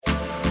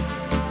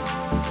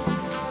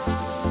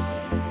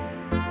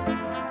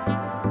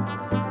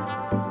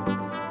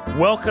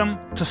Welcome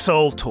to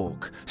Soul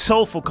Talk,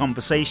 soulful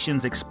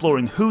conversations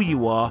exploring who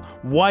you are,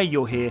 why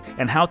you're here,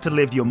 and how to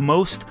live your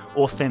most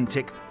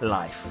authentic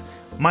life.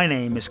 My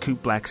name is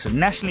Coop Blackson,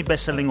 nationally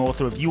best-selling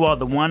author of You Are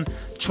the One,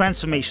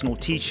 transformational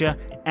teacher,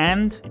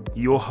 and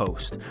your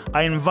host.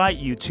 I invite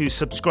you to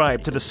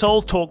subscribe to the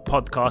Soul Talk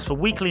podcast for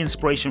weekly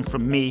inspiration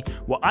from me,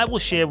 where I will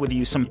share with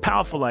you some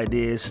powerful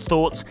ideas,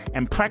 thoughts,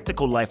 and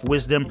practical life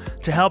wisdom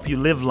to help you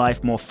live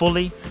life more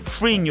fully,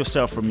 freeing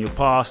yourself from your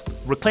past,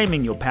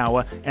 reclaiming your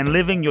power, and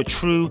living your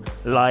true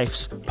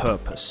life's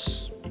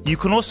purpose. You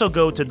can also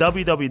go to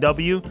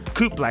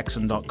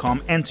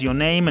www.coopblackson.com, enter your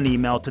name and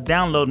email to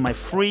download my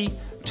free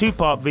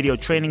 2-part video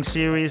training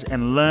series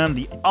and learn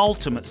the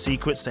ultimate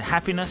secrets to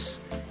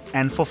happiness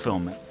and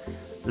fulfillment.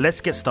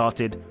 Let's get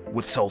started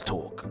with Soul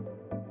Talk.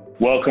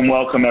 Welcome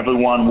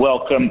everyone.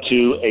 Welcome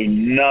to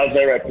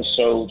another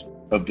episode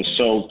of the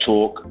Soul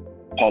Talk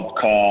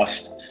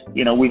podcast.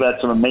 You know, we've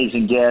had some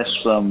amazing guests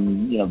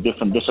from,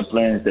 different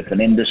disciplines,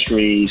 different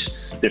industries,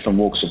 different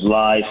walks of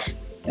life.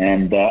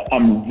 And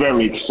I'm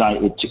very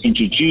excited to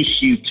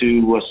introduce you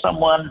to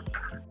someone,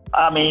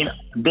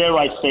 dare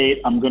I say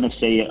it, I'm going to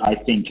say it, I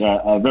think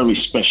a very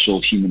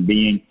special human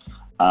being.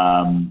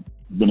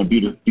 Been a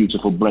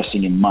beautiful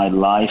blessing in my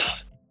life.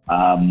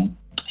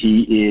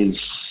 He is,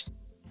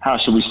 how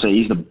should we say,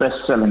 he's the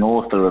best-selling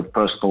author of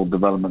personal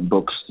development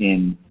books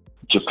in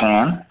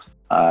Japan.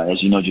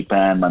 As you know,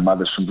 Japan, my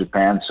mother's from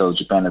Japan, so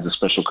Japan has a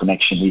special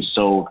connection. He's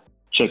sold,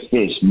 check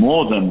this,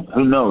 more than,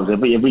 who knows,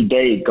 every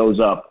day it goes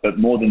up, but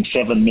more than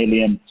 7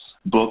 million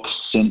books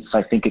since,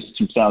 I think it's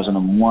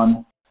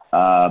 2001.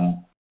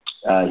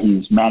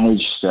 He's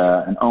managed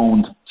and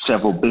owned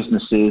several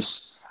businesses,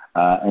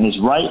 and his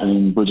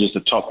writing bridges the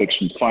topics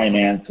from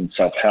finance and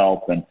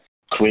self-help and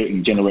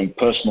generating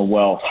personal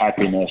wealth,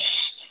 happiness,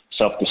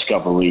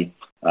 self-discovery.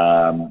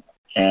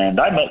 And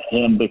I met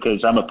him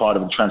because I'm a part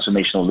of the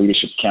Transformational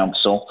Leadership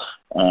Council.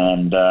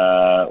 And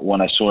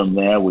when I saw him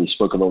there, we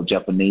spoke a little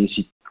Japanese.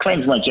 He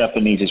claims my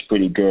Japanese is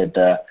pretty good.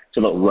 It's a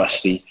little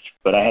rusty.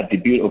 But I had the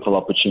beautiful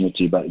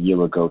opportunity about a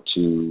year ago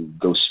to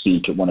go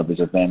speak at one of his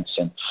events.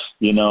 And,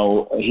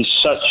 he's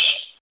such,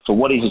 for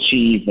what he's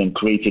achieved and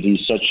created,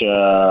 he's such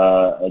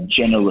a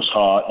generous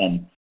heart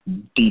and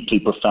deeply,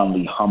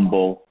 profoundly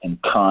humble and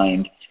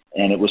kind.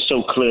 And it was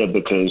so clear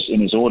because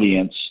in his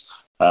audience,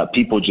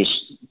 people just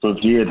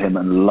revered him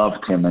and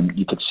loved him, and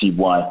you could see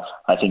why.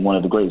 I think one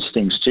of the greatest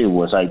things, too,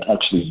 was I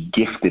actually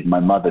gifted my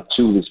mother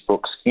 2 of his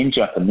books in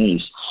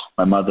Japanese.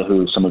 My mother,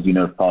 who some of you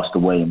know passed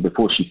away, and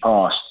before she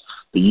passed,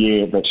 the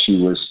year that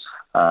she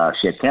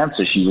had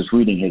cancer, she was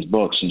reading his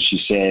books, and she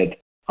said,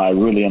 I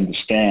really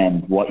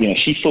understand what,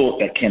 she thought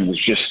that Ken was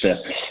just a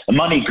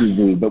money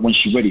guru, but when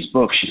she read his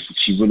book,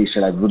 she really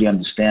said, I really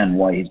understand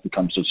why he's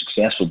become so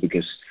successful,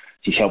 because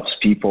he helps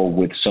people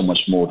with so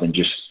much more than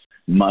just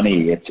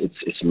money.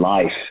 It's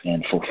life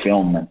and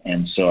fulfillment.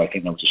 And so I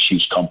think that was a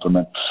huge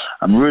compliment.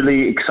 I'm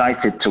really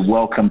excited to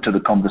welcome to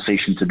the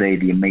conversation today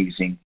the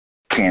amazing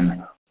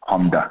Ken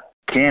Honda.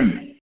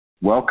 Ken,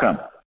 welcome.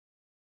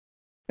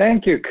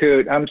 Thank you,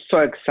 Coot. I'm so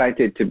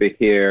excited to be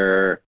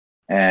here,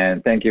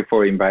 and thank you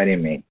for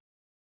inviting me.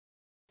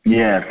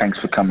 Yeah, thanks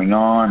for coming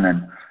on.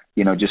 And,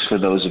 just for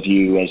those of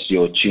you as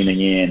you're tuning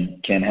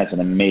in, Ken has an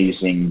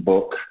amazing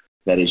book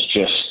that is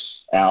just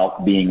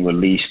out being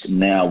released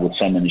now with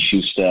Simon &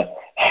 Schuster,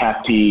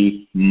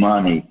 Happy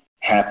Money.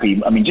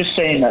 Just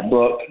saying that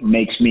book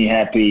makes me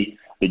happy.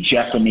 The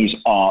Japanese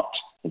art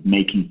of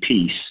making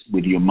peace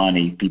with your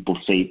money. People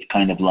say it's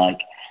kind of like,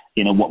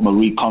 what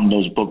Marie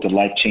Kondo's book, the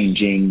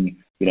life-changing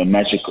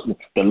magic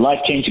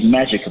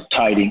of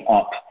tidying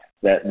up,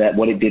 that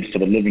what it did for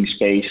the living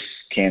space,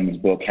 Ken's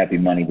book, Happy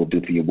Money, will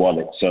do for your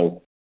wallet.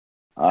 So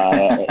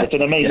it's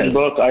an amazing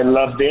book. I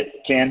loved it,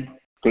 Ken.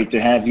 Great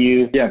to have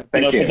you. Yeah,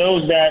 thank you. For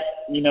those that,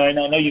 and I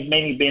know you've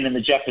mainly been in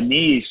the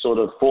Japanese sort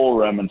of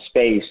forum and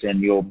space,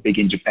 and you're big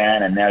in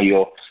Japan, and now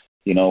you're,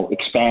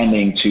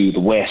 expanding to the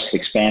West,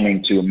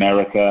 expanding to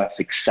America. It's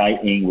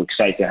exciting. We're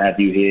excited to have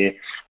you here.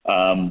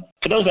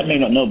 For those that may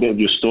not know a bit of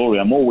your story,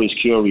 I'm always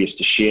curious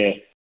to share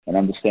and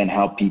understand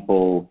how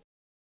people,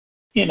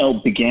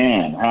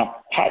 began.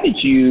 How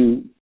did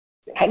you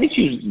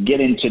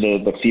get into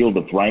the field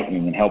of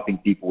writing and helping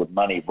people with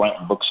money,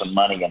 writing books on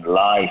money and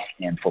life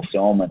and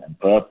fulfillment and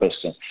purpose?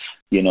 And,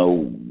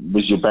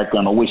 was your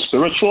background always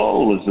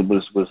spiritual? Was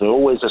there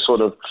always a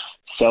sort of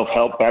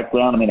self-help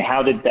background?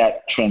 How did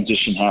that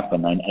transition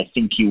happen? I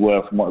think you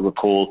were, from what I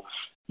recall,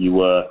 you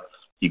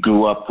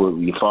grew up where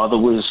your father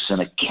was an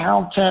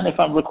accountant, if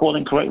I'm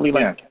recalling correctly.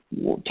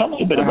 Tell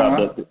me a bit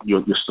about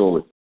your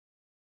story.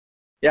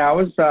 Yeah, I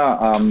was,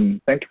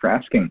 thank you for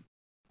asking.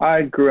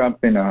 I grew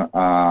up in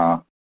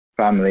a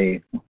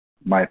family.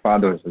 My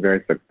father was a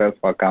very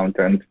successful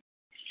accountant.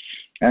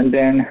 And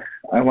then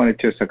I wanted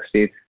to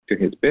succeed to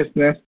his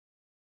business.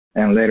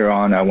 And later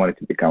on, I wanted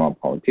to become a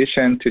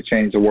politician to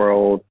change the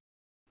world.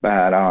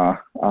 But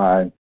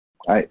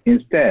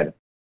instead,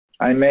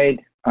 I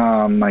made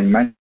my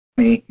money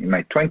in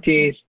my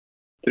 20s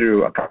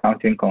through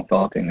accounting,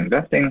 consulting,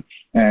 investing.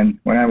 And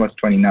when I was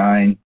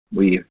 29,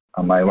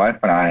 my wife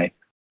and I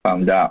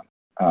found out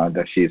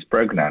that she's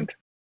pregnant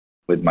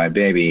with my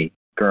baby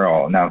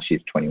girl. Now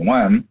she's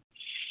 21.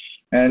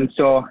 And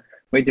so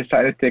we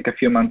decided to take a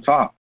few months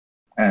off.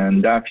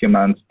 And that few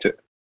months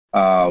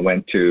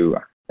went to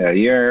a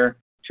year,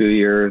 2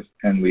 years,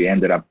 and we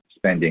ended up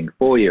spending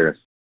 4 years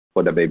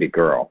for the baby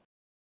girl.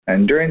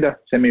 And during the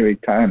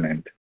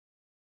semi-retirement,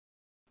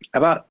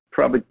 about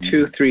probably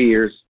 2-3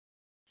 years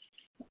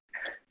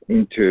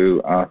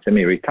into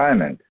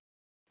semi-retirement,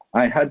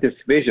 I had this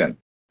vision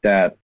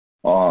that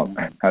I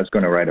was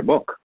going to write a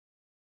book.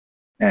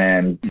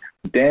 And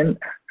then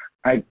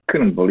I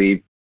couldn't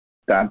believe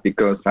that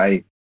because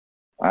I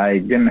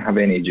didn't have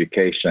any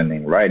education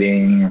in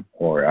writing,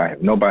 or I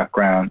have no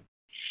background.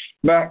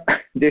 But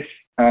this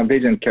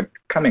vision kept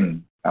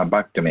coming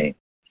back to me.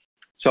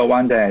 So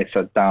one day I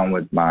sat down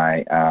with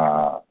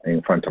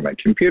in front of my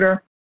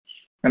computer,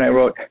 and I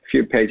wrote a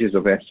few pages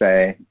of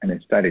essay, and I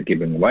started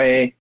giving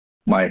away.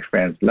 My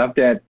friends loved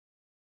it.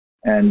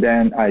 And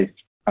then I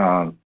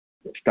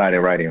started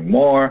writing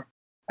more,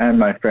 and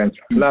my friends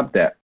loved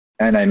it.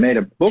 And I made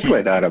a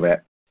booklet out of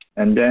it.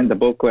 And then the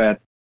booklet,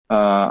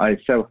 I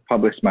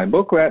self-published my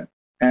booklet,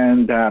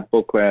 and that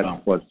booklet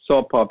was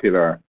so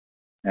popular.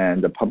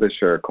 And the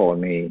publisher called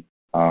me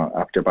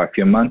after about a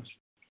few months,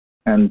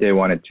 and they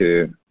wanted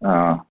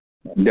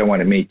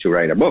me to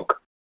write a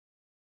book.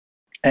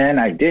 And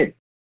I did.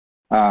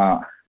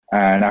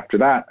 And after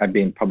that, I've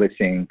been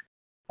publishing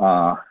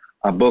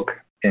a book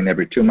in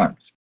every 2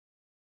 months.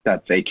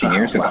 That's 18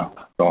 years ago.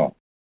 So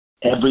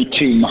every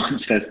 2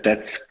 months.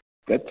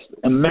 That's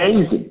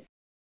amazing.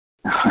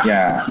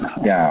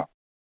 Yeah.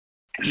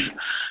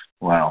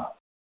 Wow.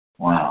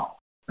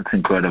 That's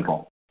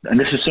incredible. And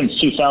this is since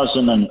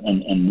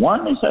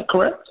 2001, is that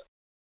correct?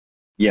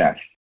 Yes.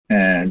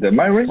 And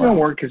my original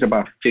work is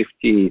about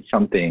 50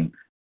 something,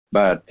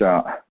 but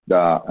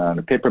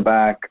the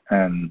paperback,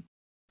 and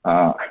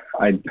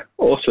I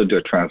also do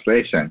a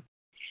translation.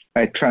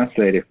 I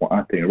translated for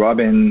Anthony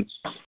Robbins,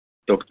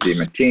 Dr.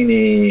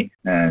 DeMartini,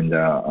 and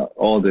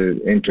all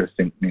the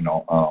interesting,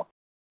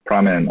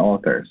 prominent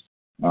authors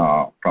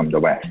from the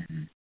West.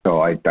 Mm-hmm.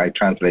 So I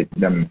translate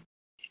them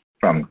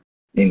from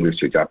English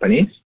to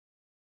Japanese.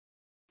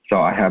 So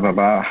I have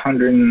about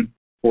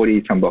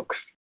 140 some books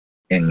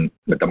in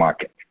the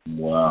market.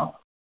 Wow,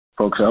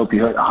 folks! I hope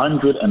you heard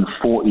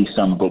 140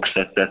 some books.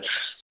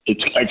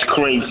 It's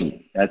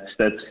crazy.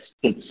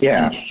 It's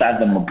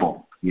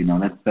unfathomable.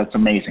 That's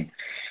amazing.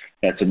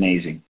 That's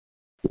amazing.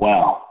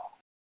 Wow.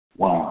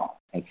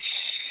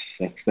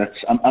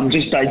 I'm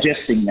just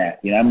digesting that.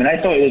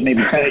 I thought it was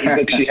maybe 30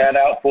 books you had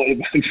out, 40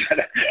 books.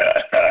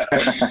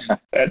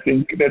 That's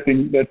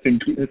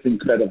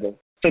incredible.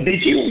 So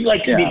did you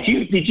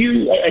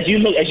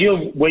as you're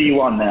where you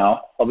are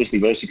now, obviously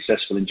very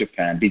successful in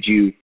Japan, did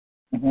you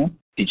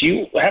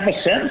have a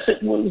sense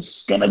it was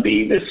going to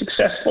be this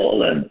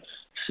successful? And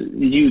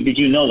did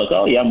you know, like,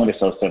 oh yeah, I'm going to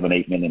sell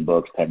 7-8 million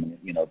books, 10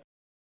 million,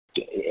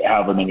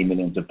 however many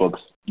millions of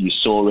books? You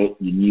saw it,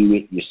 you knew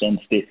it, you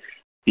sensed it.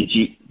 Did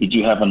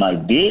you have an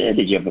idea?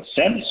 Did you have a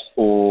sense,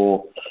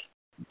 or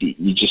did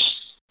you just?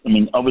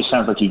 Obviously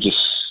sounds like you just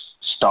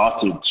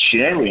started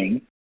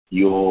sharing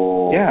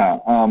your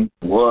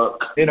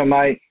work.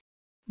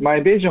 My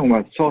vision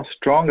was so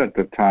strong at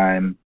the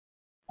time.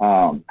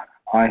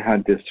 I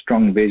had this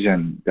strong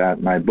vision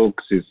that my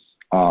books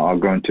are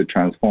going to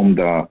transform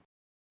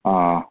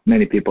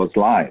many people's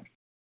lives,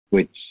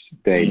 which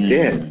they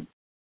did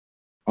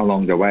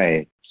along the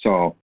way.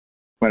 So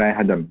when I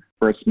had the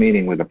first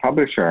meeting with the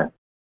publisher,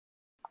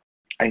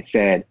 I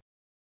said,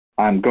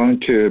 I'm going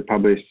to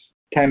publish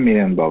 10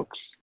 million books,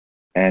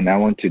 and I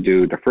want to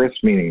do the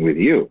first meeting with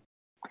you.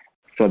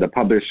 So the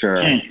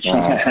publisher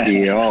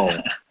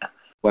CEO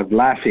was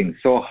laughing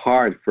so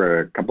hard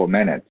for a couple of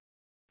minutes.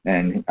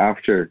 And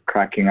after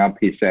cracking up,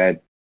 he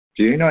said,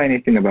 do you know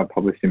anything about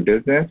publishing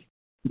business?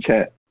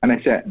 And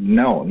I said,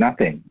 no,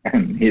 nothing.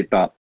 And he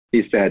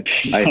said,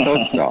 I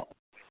thought so.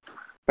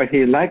 But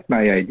he liked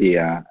my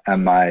idea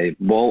and my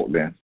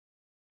boldness.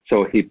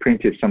 So he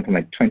printed something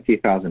like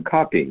 20,000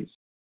 copies.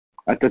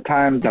 At the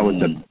time, that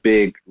was a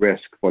big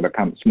risk for the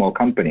small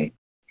company.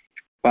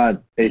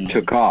 But it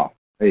took off.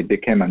 It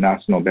became a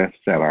national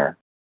bestseller.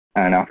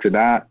 And after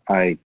that,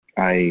 I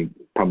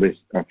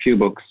published a few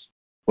books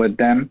with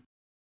them.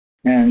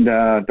 And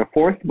the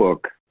fourth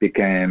book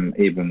became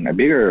even a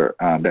bigger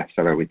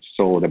bestseller, which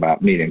sold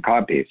about 1 million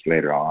copies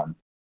later on.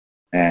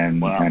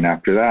 And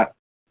after that,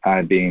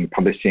 I've been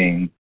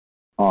publishing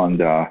on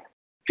the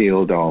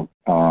field of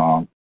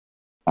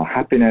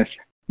happiness,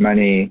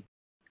 money,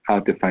 how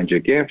to find your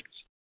gifts,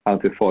 how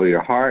to follow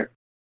your heart,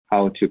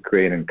 how to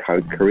create a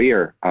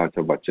career out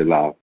of what you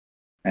love,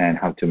 and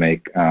how to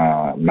make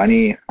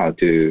money, how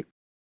to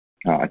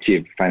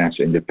achieve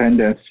financial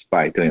independence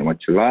by doing what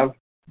you love.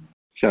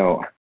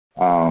 So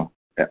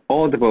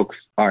all the books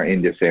are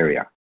in this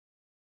area.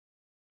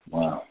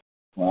 Wow.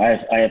 Well,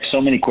 I have so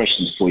many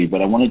questions for you,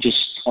 but I want to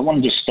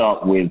just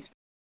start with,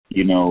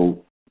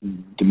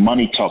 the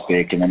money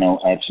topic, and I know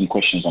I have some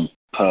questions on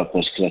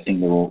purpose because I think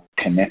they're all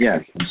connected.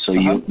 Yes. And so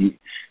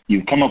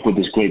you've come up with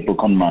this great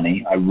book on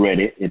money. I read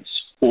it. It's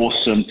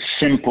awesome,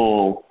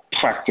 simple,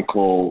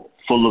 practical,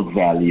 full of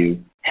value,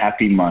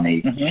 happy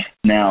money.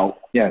 Now,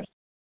 yes.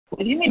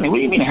 What do you mean? What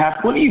do you mean happy?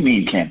 What do you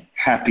mean, Ken?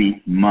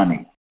 Happy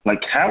money?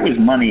 Like, how is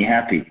money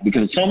happy?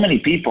 Because so many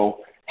people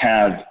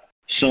have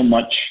so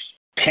much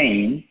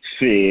pain,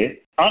 fear,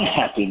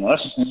 unhappiness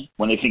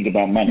when they think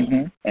about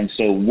money. And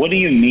so, what do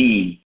you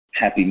mean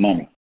happy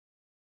money?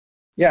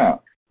 Yeah.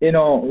 You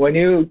know, when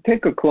you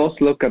take a close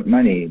look at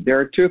money, there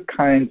are two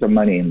kinds of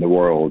money in the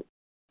world: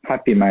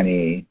 happy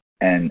money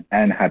and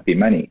unhappy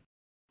money.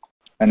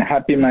 And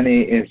happy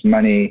money is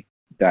money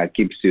that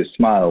gives you a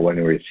smile when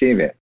you receive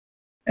it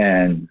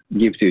and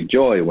gives you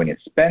joy when you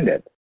spend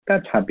it.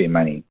 That's happy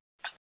money.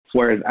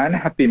 Whereas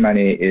unhappy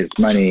money is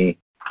money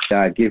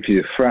that gives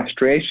you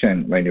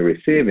frustration when you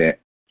receive it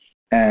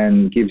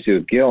and gives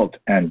you guilt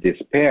and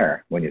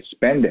despair when you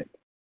spend it.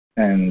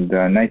 And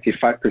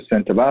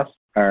 95% of us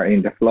are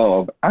in the flow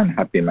of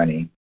unhappy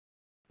money.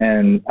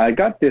 And I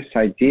got this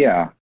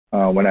idea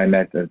when I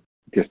met this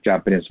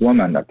Japanese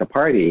woman at the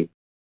party.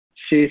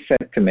 She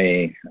said to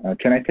me,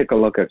 can I take a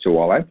look at your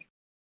wallet?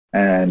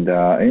 And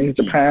in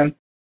Japan,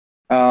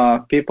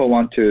 people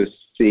want to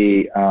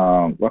see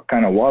what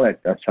kind of wallet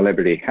a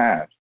celebrity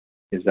has.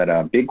 Is that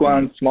a big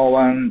one, small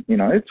one? You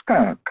know, it's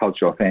kind of a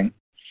cultural thing.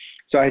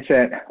 So I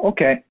said,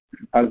 okay,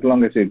 as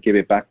long as you give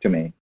it back to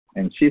me.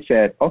 And she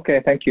said,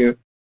 okay, thank you.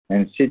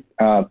 And she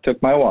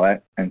took my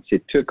wallet and she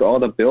took all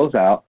the bills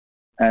out.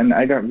 And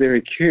I got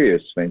very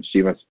curious when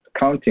she was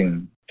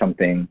counting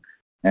something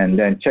and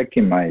then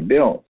checking my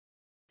bills.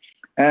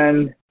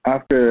 And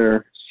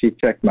after she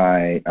checked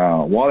my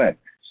wallet,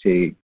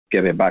 she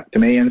gave it back to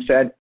me and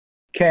said,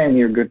 Ken,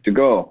 you're good to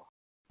go.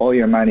 All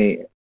your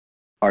money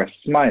are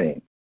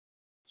smiling.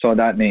 So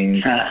that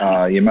means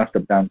you must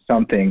have done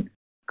something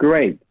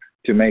great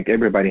to make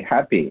everybody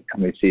happy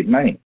and receive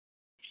money.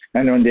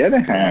 And on the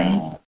other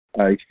hand,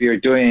 if you're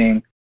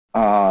doing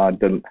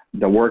the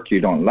work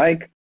you don't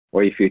like,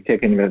 or if you're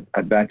taking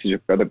advantage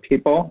of other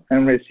people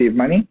and receive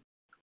money,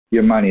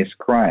 your money is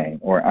crying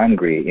or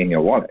angry in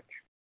your wallet.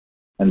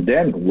 And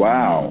then,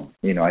 wow,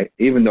 you know,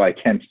 even though I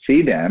can't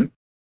see them,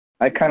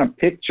 I kind of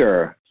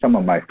picture some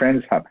of my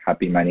friends have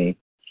happy money,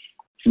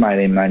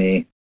 smiling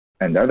money,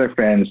 and other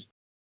friends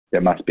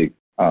that must be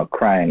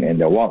crying in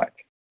their wallet.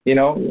 You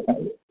know,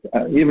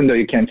 even though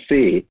you can't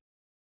see,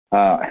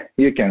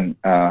 you can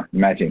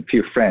imagine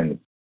few friends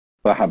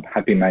who have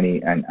happy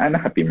money and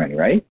unhappy money,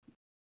 right?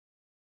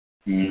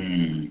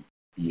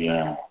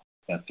 Yeah,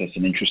 that's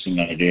an interesting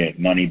idea.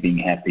 Money being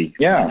happy,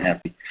 yeah,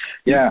 unhappy.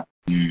 Yeah.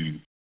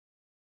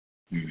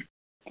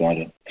 Got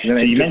it. So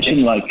you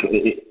mentioned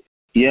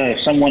if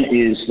someone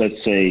is,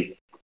 let's say,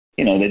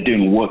 you know, they're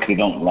doing work they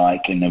don't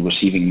like and they're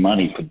receiving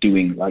money for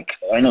doing, like,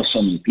 I know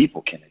so many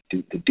people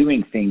they're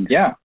doing things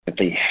that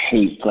they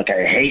hate. Like,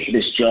 I hate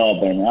this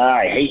job and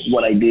I hate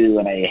what I do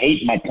and I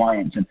hate my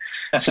clients. And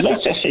so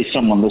let's just say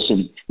someone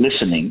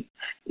listening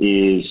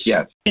is,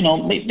 you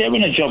know, they're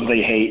in a job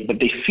they hate, but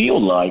they feel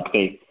like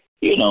they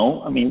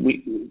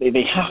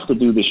have to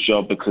do this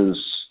job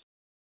because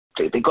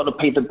they got to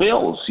pay the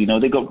bills. You know,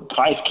 they got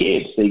 5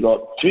 kids, they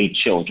got 3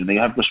 children, they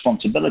have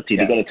responsibility,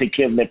 they got to take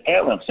care of their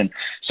parents, and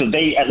so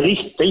they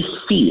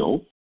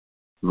feel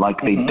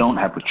like they don't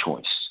have a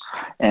choice,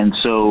 and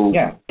so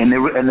and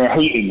they're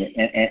hating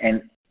it.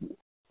 And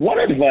what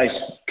advice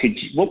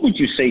what would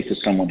you say to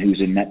someone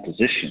who's in that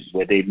position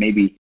where they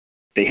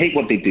hate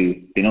what they do,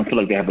 they don't feel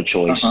like they have a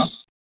choice?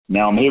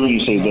 Now I'm hearing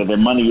you say that their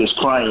money is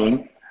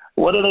crying.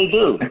 What do they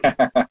do?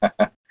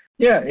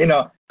 Yeah, you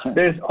know,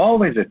 there's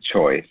always a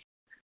choice.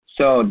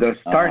 So the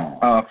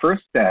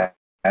first step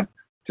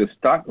to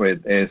start with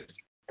is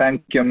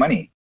thank your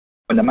money.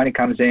 When the money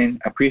comes in,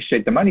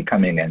 appreciate the money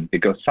coming in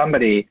because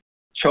somebody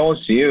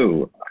chose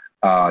you,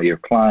 your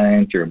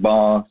client, your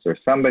boss, or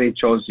somebody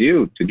chose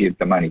you to give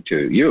the money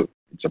to you.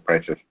 It's a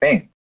precious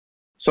thing.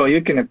 So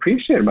you can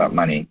appreciate about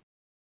money.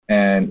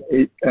 And,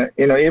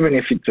 you know, even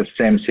if it's the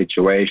same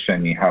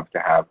situation, you have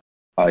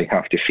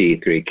to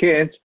feed 3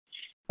 kids,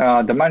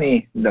 the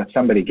money that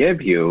somebody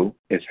gave you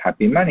is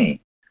happy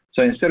money.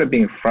 So instead of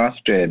being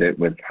frustrated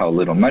with how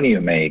little money you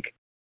make,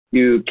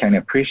 you can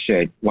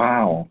appreciate,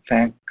 wow,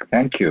 thank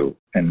you.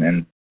 And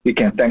then you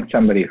can thank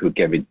somebody who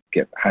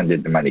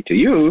handed the money to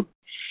you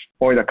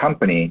or the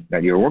company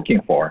that you're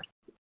working for.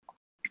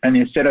 And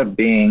instead of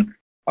being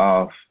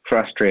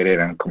frustrated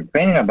and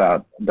complaining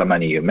about the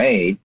money you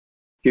made,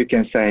 you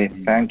can say,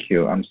 thank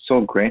you. I'm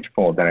so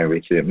grateful that I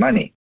received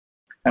money.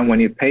 And when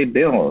you pay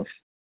bills,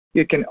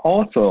 you can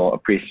also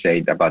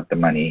appreciate about the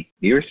money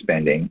you're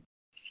spending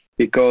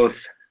because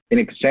in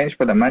exchange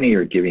for the money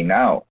you're giving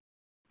out,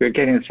 you're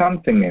getting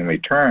something in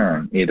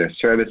return, either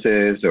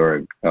services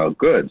or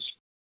goods.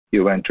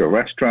 You went to a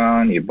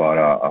restaurant, you bought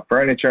a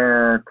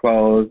furniture,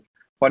 clothes,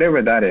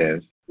 whatever that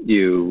is,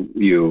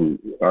 you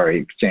are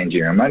exchanging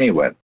your money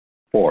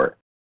for.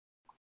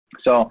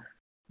 So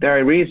there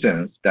are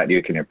reasons that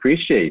you can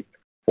appreciate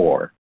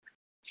for.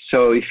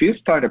 So if you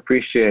start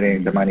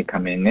appreciating the money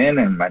coming in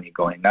and money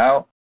going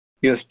out,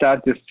 you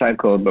start this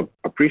cycle of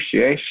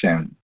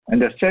appreciation.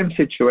 And the same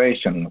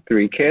situation,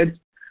 3 kids,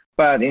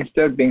 But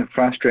instead of being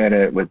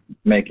frustrated with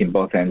making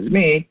both ends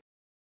meet,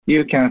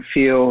 you can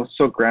feel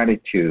so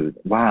gratitude.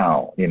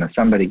 Wow,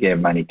 somebody gave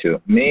money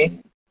to me.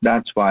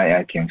 That's why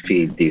I can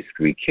feed these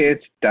 3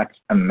 kids. That's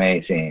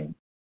amazing.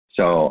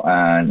 So,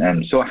 and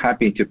I'm so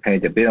happy to pay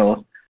the bills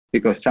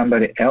because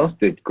somebody else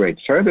did great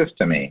service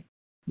to me.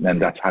 And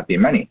that's happy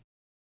money.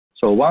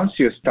 So once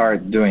you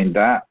start doing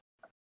that,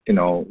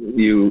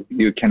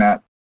 you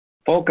cannot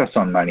focus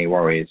on money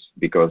worries,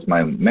 because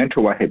my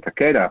mentor, Wahei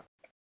Takeda,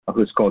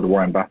 who's called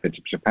Warren Buffett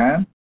of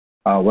Japan,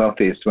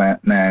 wealthiest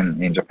man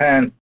in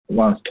Japan,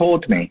 once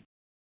told me,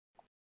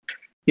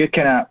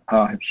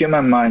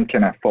 human mind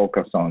cannot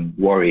focus on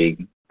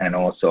worrying and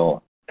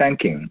also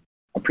thanking,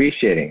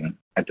 appreciating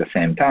at the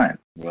same time.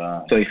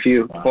 Wow. So if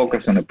you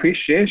focus on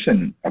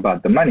appreciation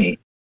about the money,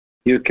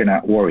 you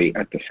cannot worry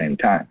at the same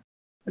time.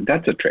 And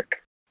that's a trick.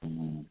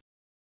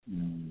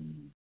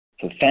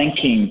 So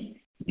thanking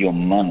your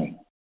money,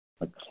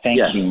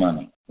 thanking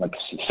money,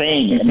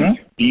 saying it.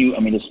 I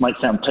mean, this might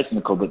sound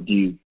technical, but do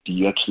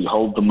you actually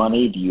hold the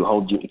money? Do you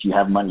if you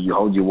have money, you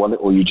hold your wallet,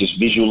 or you just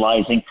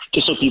visualizing?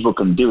 Just so people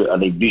can do it. Are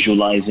they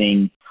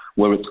visualizing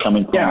where it's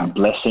coming from and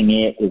blessing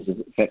it? Is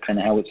that kind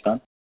of how it's done?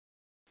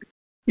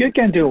 You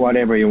can do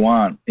whatever you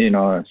want.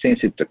 Since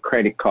it's a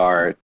credit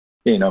card,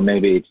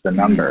 maybe it's the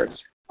numbers.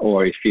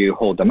 Or if you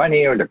hold the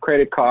money or the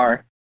credit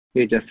card,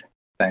 you just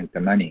thank the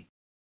money,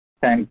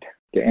 thank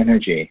the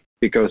energy,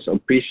 because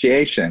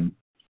appreciation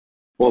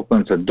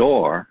opens a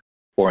door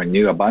for a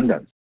new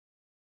abundance.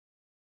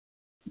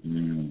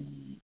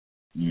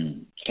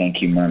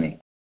 Thank you, money.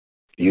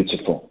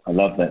 Beautiful. I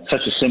love that.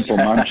 Such a simple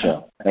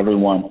mantra.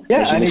 Everyone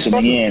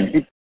listening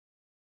in.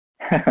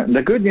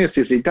 The good news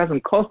is it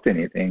doesn't cost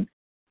anything.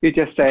 You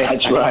just say,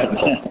 that's right.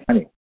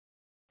 Money.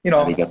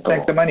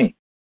 Thank the money.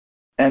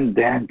 And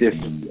then this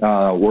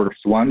works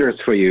wonders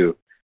for you,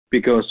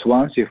 because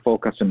once you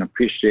focus on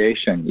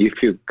appreciation, you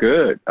feel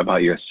good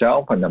about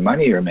yourself and the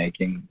money you're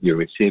making, you're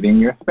receiving,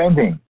 you're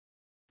spending.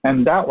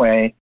 And that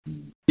way,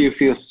 you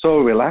feel so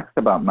relaxed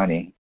about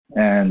money,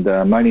 and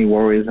money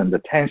worries and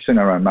the tension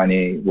around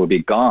money will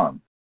be gone.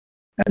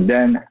 And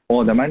then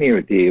all the money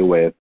you deal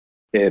with,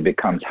 it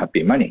becomes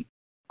happy money.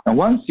 And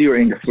once you're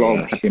in the flow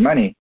of happy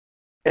money,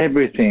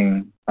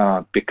 everything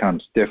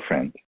becomes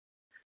different.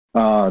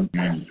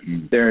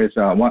 There is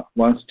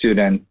one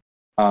student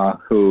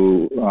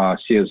who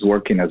she is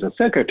working as a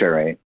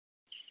secretary.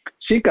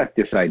 She got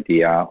this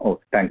idea of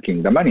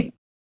thanking the money.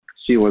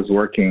 She was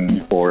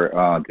working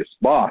for this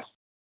boss,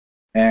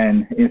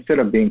 and instead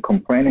of being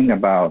complaining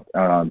about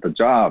the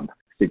job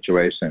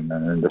situation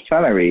and the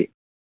salary,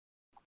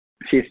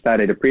 she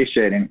started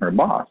appreciating her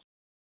boss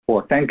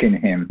for thanking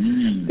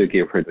him to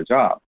give her the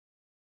job.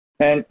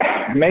 And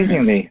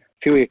amazingly, a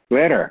few weeks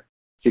later,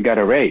 she got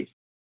a raise.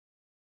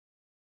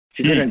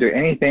 She didn't do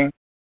anything,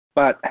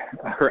 but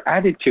her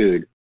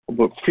attitude of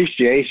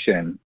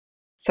appreciation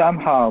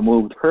somehow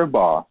moved her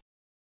boss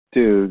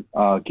to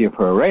give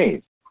her a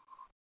raise.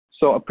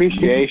 So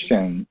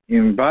appreciation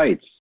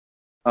invites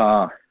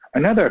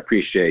another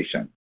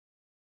appreciation.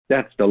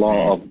 That's the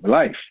law of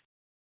life.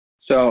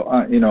 So,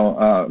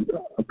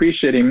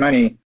 appreciating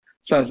money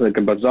sounds like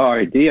a bizarre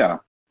idea,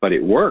 but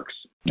it works,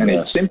 and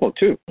it's simple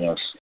too. Yes.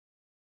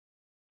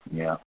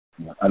 Yeah.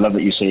 I love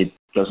that you say it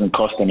doesn't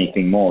cost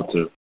anything more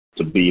to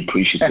be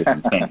appreciative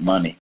and thank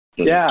money.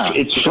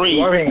 It's free.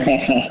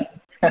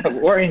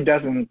 Worrying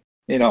doesn't,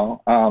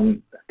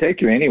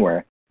 take you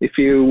anywhere. If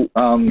you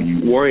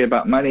worry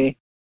about money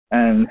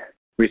and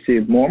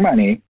receive more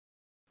money,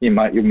 you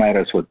might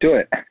as well do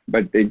it,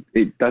 but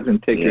it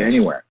doesn't take you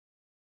anywhere.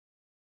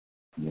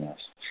 Yes.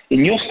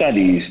 In your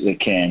studies,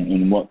 Ken,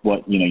 in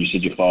what you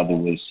said your father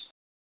was,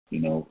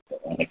 an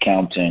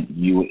accountant.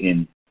 You were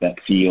in that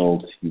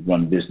field. You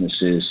run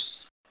businesses.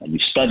 You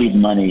studied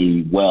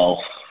money,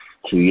 wealth,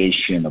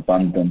 creation,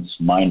 abundance,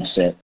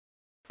 mindset.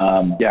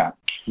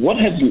 What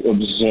have you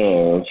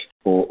observed,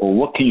 or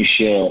what can you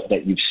share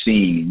that you've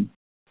seen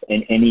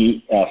in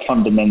any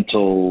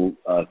fundamental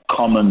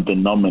common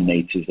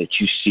denominators that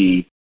you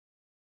see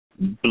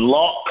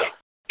block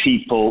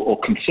people or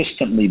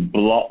consistently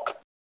block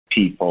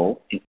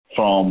people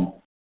from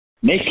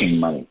making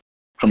money,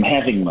 from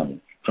having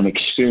money, from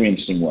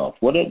experiencing wealth?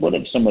 What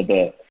are some of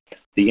the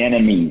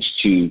enemies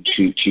to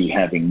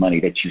having money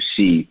that you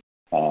see,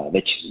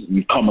 that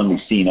you've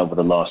commonly seen over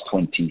the last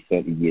 20,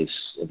 30 years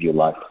of your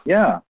life?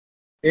 Yeah.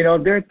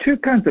 There are two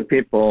kinds of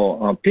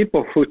people.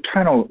 People who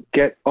trying to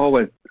get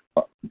always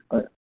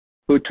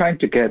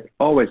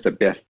the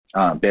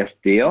best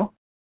deal,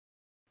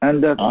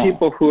 and the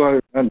people who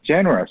are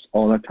generous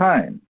all the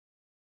time.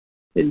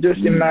 Just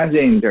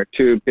imagine there are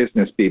two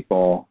business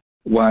people.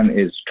 One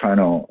is trying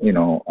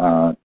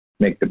to,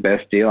 make the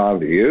best deal out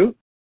of you,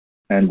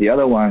 and the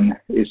other one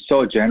is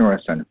so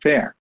generous and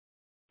fair.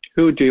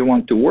 Who do you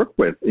want to work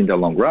with in the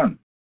long run?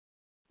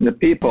 The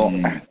people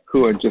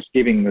who are just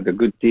giving you the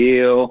good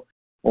deal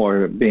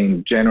or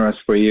being generous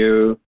for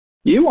you,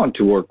 you want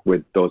to work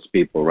with those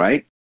people,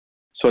 right?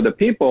 So the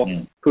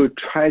people who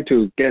try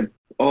to get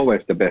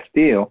always the best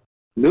deal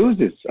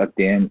loses at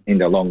the end in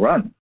the long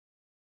run.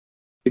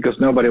 because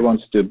nobody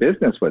wants to do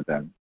business with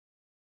them.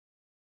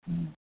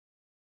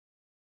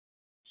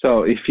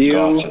 So if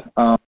you,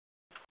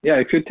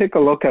 if you take a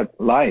look at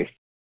life,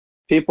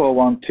 people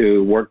want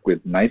to work with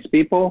nice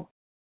people,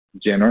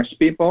 generous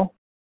people,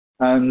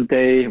 and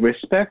they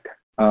respect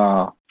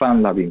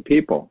fun-loving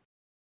people.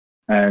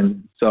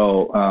 And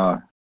so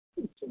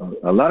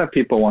a lot of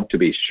people want to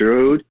be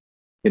shrewd.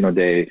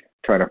 They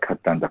try to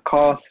cut down the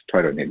cost,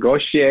 try to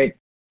negotiate,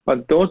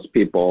 but those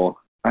people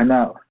are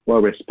not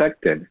well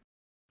respected,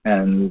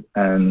 and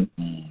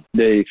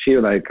they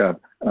feel like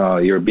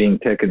you're being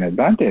taken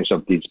advantage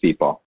of these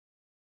people,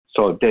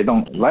 so they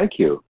don't like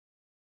you.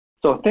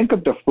 So think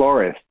of the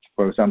florist,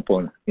 for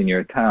example, in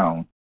your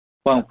town.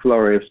 One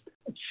florist,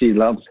 she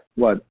loves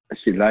what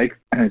she likes,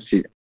 and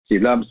she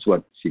loves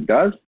what she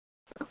does,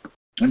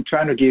 and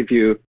trying to give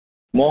you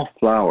more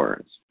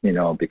flowers,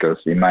 because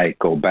it might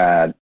go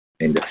bad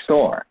in the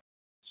store.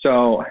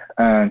 So,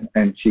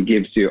 and she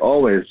gives you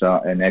always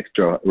an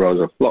extra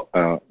rose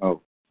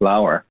of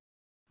flower.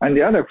 And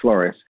the other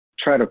florists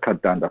try to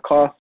cut down the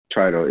cost,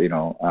 try to,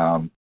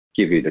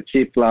 give you the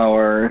cheap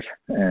flowers,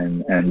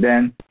 and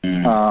then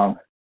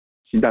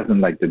she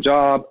doesn't like the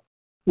job.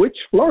 Which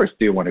florist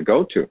do you want to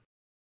go to?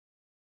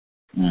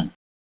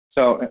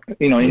 So,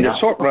 in the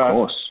short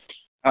run,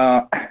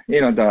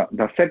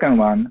 the second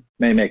one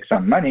may make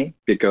some money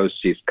because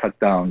she's cut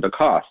down the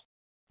cost.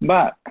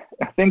 But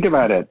think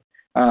about it.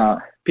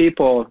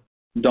 People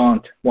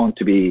don't want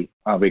to be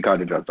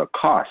regarded as a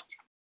cost.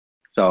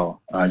 So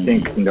I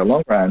think in the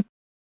long run,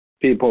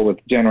 people with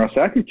generous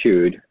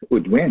attitude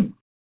would win.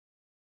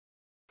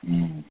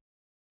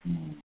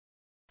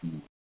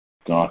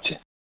 Got it.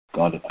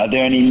 Are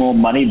there any more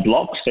money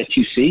blocks that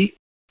you see?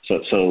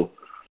 So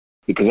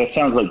because that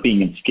sounds like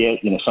being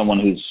in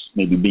someone who's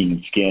maybe being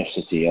in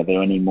scarcity. Are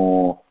there any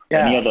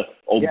other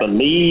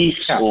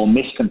beliefs or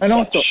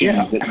misconceptions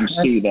that you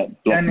see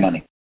that block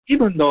money?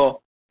 Even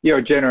though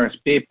you're generous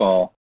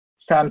people,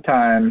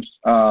 sometimes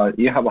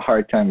you have a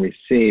hard time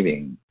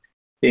receiving.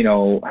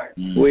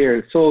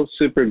 We're so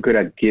super good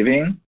at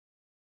giving,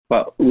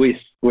 but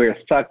we're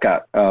stuck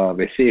at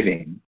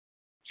receiving.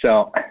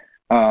 So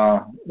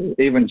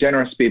even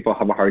generous people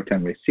have a hard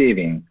time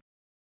receiving.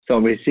 So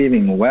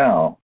receiving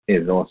well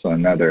is also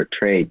another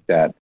trait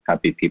that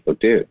happy people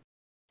do.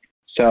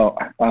 So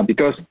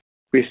because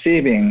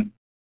receiving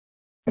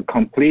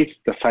completes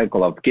the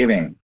cycle of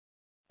giving.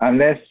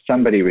 Unless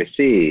somebody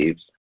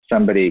receives,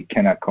 somebody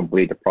cannot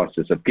complete the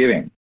process of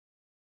giving.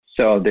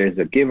 So there's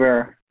a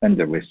giver and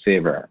the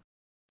receiver.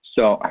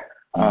 So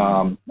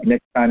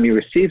next time you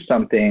receive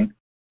something,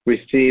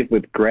 receive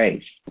with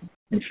grace.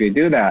 If you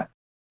do that,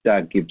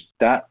 that gives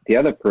the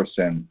other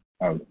person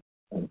a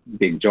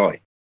big joy.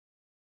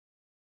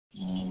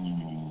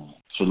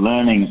 So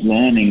learning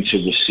to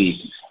receive.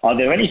 Are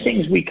there any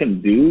things we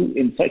can do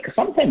inside? Because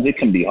sometimes it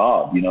can be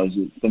hard.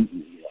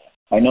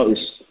 I notice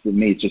for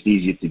me it's just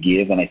easier to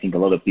give, and I think a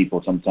lot of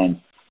people sometimes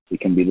we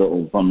can be a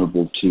little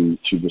vulnerable to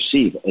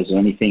receive. Is there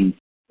anything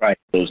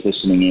those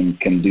listening in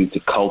can do to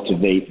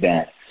cultivate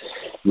that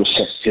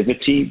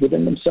receptivity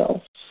within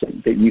themselves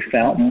that you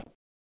found?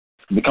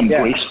 Become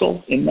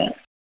graceful in that?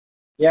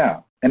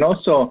 Yeah. And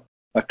also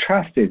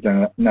trust is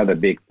another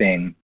big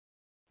thing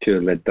to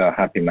let the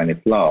happy money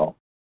flow.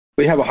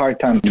 We have a hard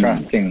time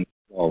trusting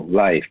flow of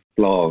life,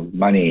 flow of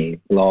money,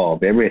 flow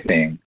of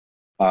everything.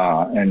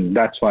 And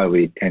that's why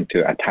we tend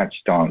to attach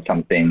on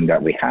something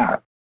that we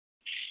have.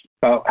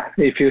 But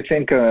if you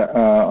think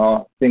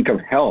of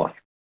health,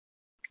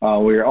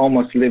 we're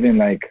almost living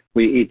like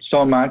we eat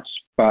so much,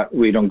 but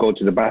we don't go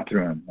to the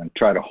bathroom and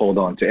try to hold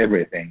on to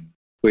everything.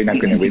 We're not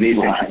going to release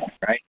anything,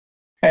 right?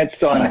 It's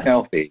so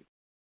unhealthy.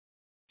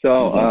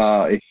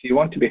 So if you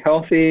want to be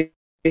healthy,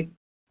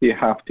 you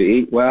have to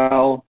eat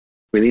well,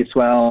 release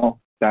well.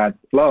 That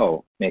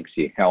flow makes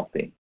you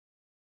healthy.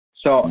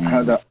 So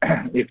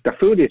if the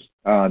food is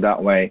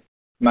that way,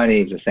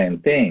 money is the same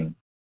thing.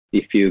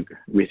 If you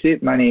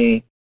receive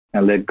money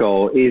and let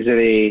go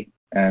easily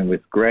and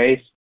with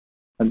grace,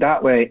 and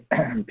that way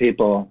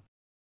people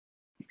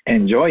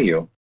enjoy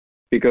you,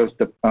 because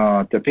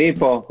the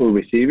people who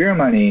receive your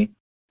money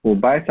will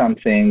buy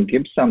something,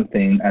 give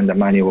something, and the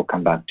money will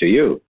come back to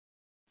you.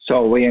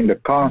 So we're in the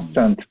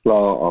constant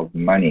flow of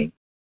money.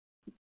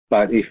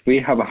 But if we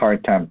have a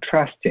hard time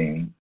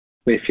trusting,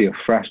 we feel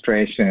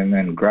frustration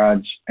and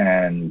grudge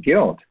and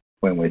guilt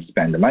when we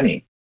spend the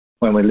money.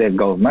 When we let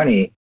go of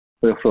money,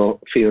 we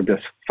feel this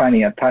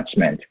funny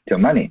attachment to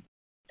money.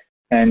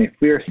 And if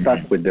we're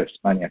stuck with this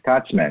money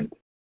attachment,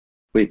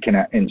 we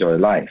cannot enjoy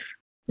life,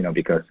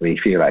 because we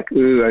feel like,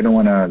 ooh, I don't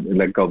want to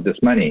let go of this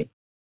money,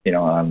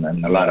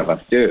 and a lot of us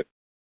do.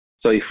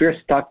 So if we're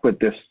stuck with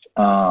this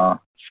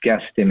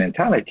scarcity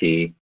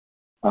mentality,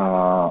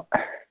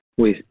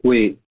 we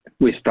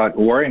start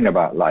worrying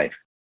about life.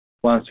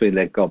 Once we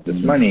let go of this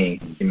money,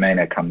 it may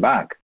not come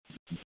back.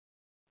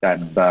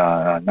 That's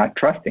not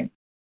trusting.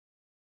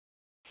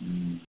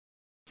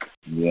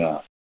 Yeah.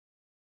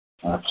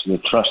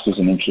 Absolutely. Trust is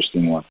an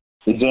interesting one.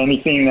 Is there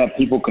anything that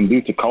people can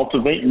do to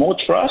cultivate more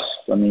trust?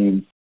 I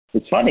mean,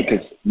 it's funny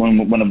because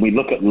when we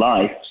look at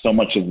life, so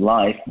much of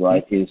life,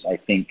 right, is, I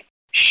think,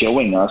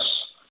 showing us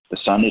the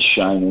sun is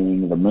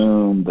shining, the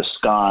moon, the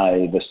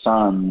sky, the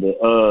sun, the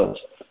earth.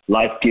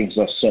 Life gives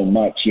us so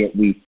much, yet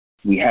we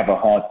have a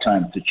hard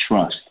time to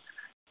trust.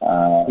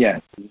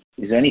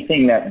 Is there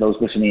anything that those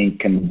listening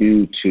can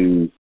do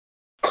to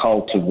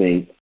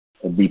cultivate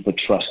a deeper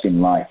trust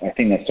in life? I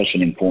think that's such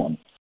an important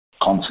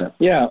concept.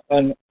 Yeah,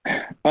 and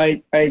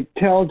I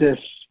tell this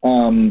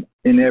in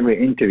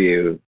every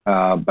interview,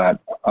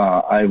 but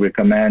I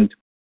recommend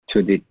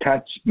to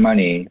detach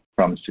money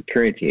from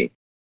security.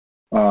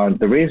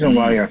 The reason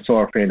why you're so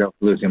afraid of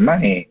losing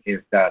money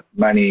is that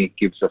money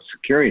gives us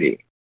security.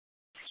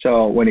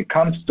 So when it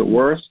comes to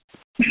worse,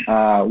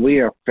 we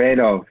are afraid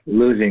of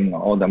losing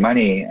all the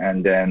money,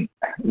 and then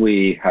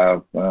we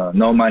have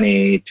no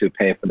money to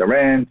pay for the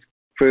rent,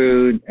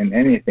 food, and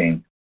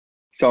anything.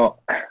 So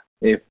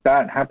if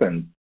that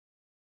happens,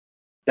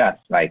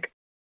 that's like,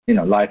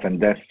 life and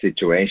death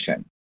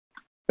situation.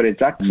 But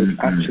it's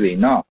actually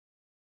not.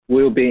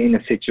 We'll be in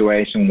a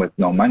situation with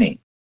no money.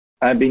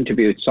 I've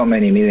interviewed so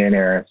many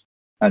millionaires,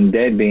 and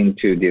they've been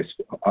to this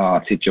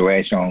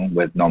situation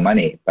with no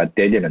money, but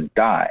they didn't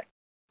die.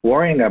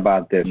 Worrying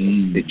about this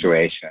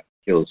situation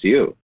kills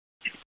you.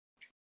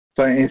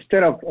 So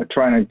instead of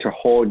trying to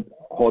hold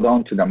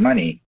on to the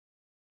money,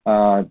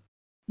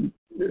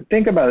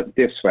 think about it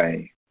this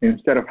way.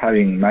 Instead of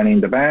having money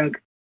in the bank,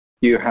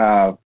 you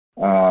have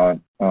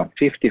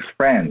 50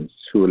 friends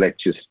who let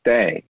you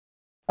stay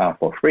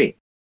for free.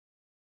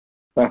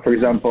 For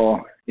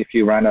example, if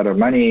you run out of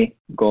money,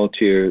 go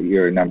to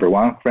your number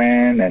one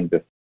friend and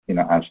just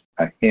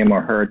ask him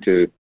or her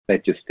to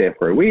let you stay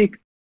for a week,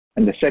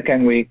 and the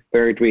second week,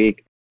 third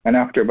week, and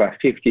after about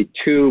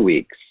 52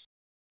 weeks,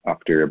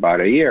 after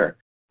about a year,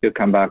 you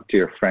come back to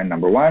your friend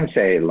number one,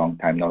 say, long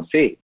time no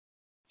see.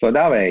 So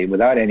that way,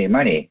 without any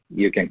money,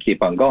 you can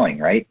keep on going,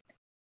 right?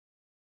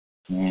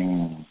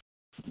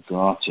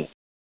 Gotcha.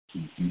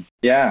 Mm-hmm.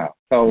 Yeah.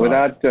 So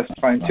without just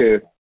trying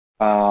to,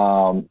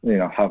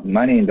 have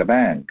money in the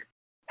bank,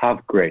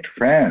 have great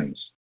friends.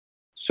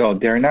 So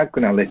they're not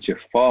going to let you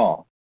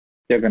fall.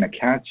 They're going to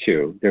catch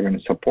you. They're going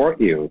to support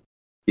you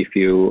if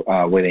you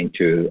are willing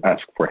to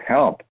ask for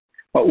help.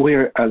 But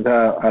as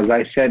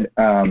I said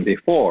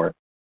before,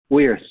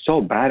 we are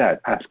so bad at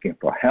asking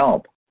for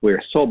help.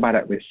 We're so bad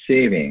at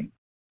receiving.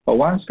 But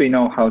once we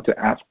know how to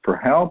ask for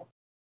help,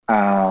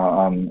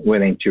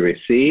 willing to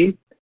receive,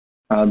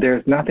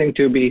 there's nothing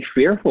to be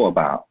fearful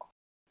about.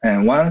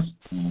 And once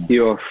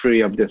you're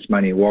free of this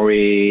money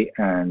worry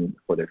and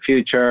for the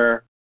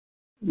future,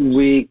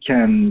 we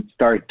can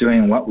start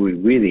doing what we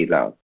really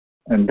love.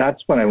 And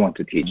that's what I want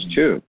to teach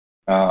too.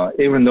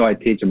 Even though I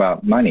teach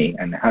about money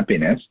and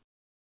happiness,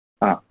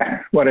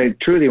 what I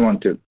truly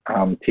want to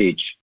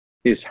teach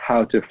is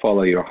how to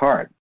follow your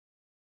heart.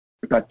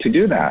 But to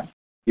do that,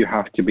 you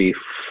have to be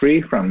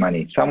free from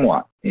money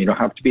somewhat. You don't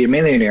have to be a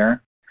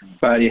millionaire,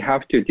 but you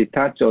have to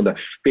detach all the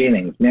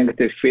feelings,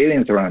 negative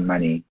feelings around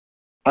money.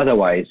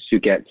 Otherwise, you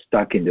get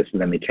stuck in this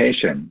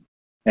limitation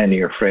and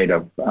you're afraid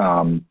of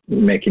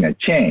making a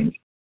change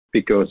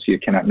because you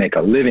cannot make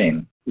a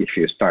living if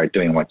you start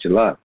doing what you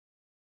love.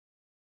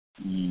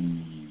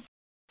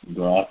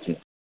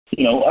 Gotcha.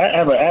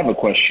 I have a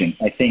question.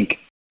 I think,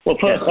 well,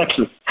 first,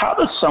 actually, how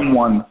does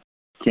someone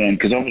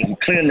because obviously,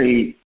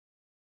 clearly,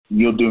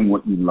 you're doing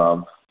what you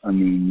love. I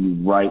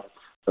mean, you write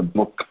a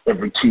book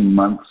every 2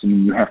 months. I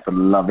mean, you have to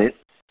love it,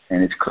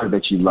 and it's clear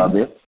that you love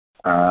it.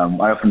 I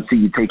often see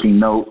you taking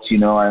notes.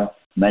 I'm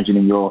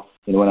imagining when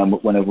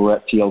we're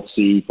at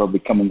TLC, probably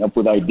coming up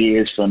with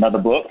ideas for another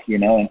book.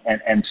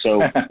 And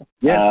so,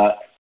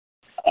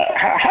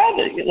 how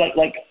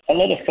like a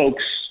lot of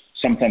folks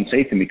sometimes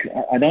say to me,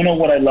 I don't know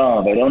what I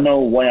love. I don't know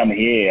why I'm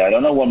here. I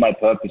don't know what my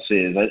purpose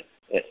is.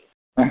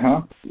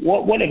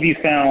 What have you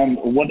found?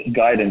 What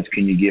guidance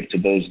can you give to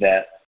those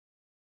that,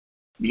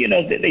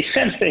 they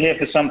sense they're here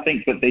for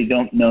something, but they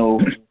don't know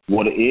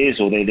what it is,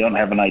 or they don't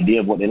have an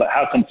idea of what they like?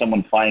 How can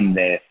someone find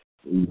their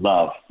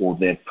love or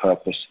their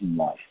purpose in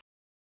life?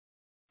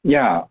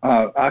 Yeah,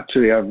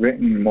 actually, I've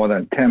written more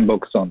than 10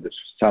 books on this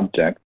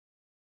subject.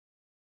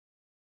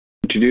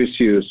 Introduce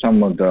you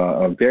some of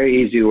the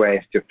very easy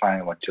ways to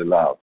find what you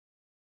love.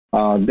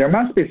 There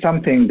must be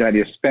something that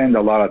you spend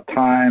a lot of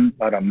time,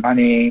 a lot of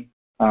money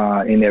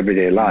in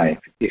everyday life.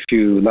 If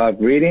you love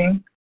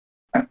reading,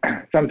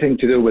 something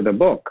to do with a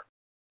book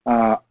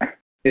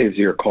is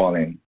your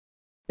calling.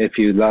 If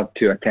you love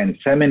to attend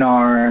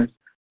seminars,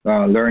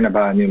 learn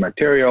about new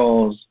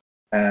materials,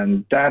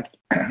 and that's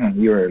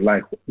your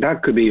life.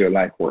 That could be your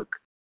life work.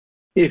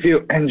 If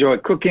you enjoy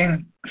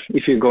cooking,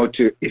 if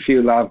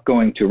you love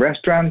going to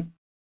restaurants,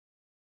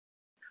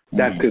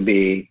 that could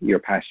be your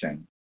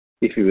passion.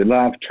 If you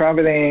love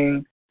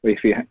traveling,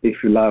 if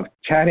you love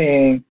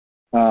chatting,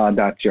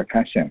 that's your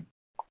passion.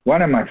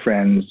 One of my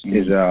friends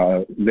is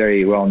a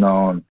very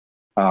well-known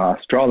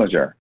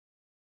astrologer.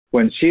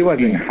 When she was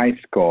in high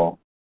school,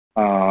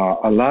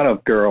 a lot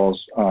of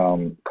girls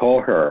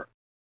call her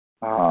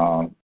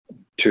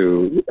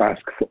to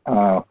ask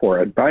for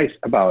advice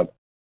about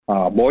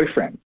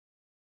boyfriends.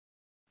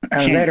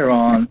 And later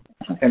on,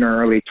 in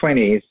her early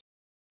 20s,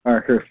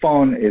 her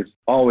phone is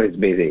always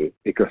busy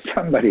because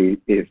somebody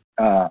is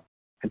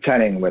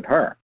chatting with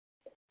her.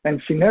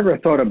 And she never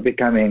thought of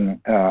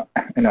becoming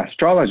an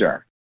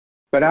astrologer.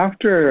 But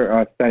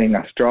after studying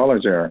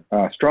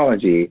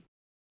astrology,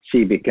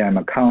 she became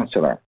a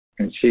counselor.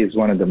 And she's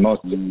one of the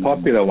most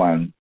popular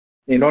ones.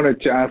 In order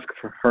to ask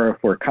for her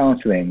for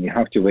counseling, you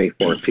have to wait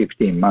for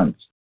 15 months.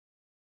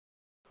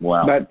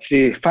 Wow. But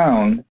she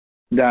found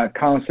that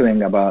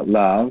counseling about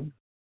love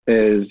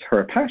is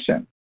her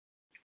passion.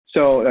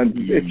 So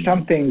it's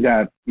something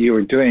that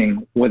you're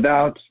doing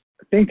without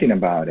thinking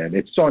about it.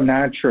 It's so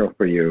natural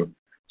for you.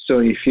 So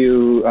if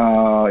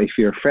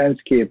your friends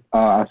keep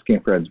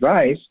asking for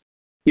advice,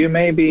 you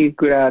may be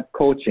good at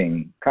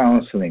coaching,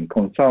 counseling,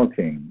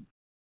 consulting.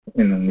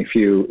 And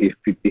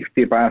if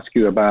people ask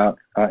you about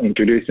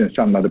introducing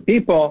some other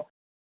people,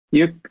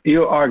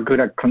 you are good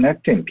at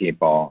connecting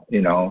people.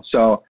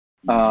 So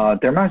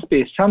there must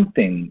be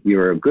something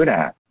you're good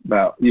at,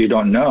 but you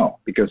don't know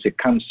because it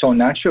comes so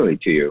naturally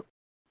to you.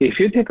 If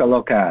you take a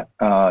look at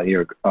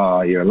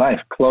your life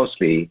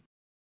closely,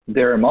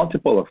 there are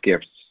multiple of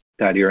gifts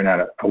that you're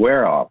not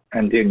aware of,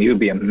 and then you'll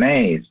be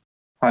amazed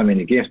how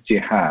many gifts you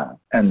have.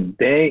 And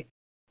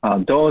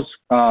those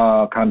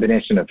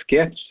combination of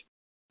gifts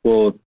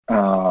will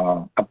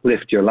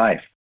uplift your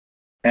life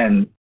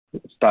and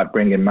start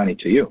bringing money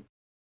to you.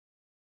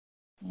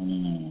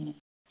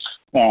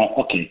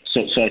 Okay,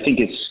 so I think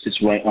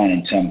it's right on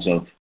in terms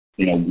of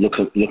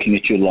looking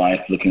at your life,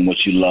 looking at what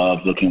you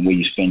love, looking at where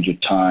you spend your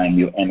time,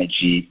 your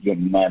energy, your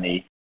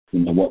money,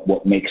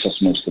 what makes us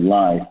most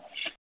alive.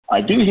 I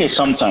do hear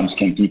sometimes,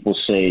 Ken, people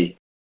say,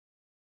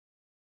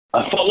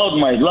 I followed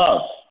my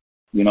love.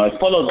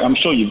 I'm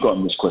sure you've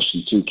gotten this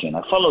question too, Ken.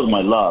 I followed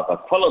my love. I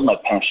followed my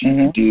passion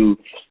to do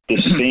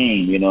this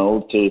thing,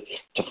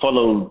 to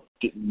follow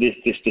this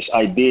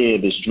idea,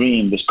 this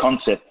dream, this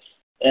concept.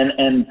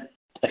 And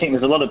I think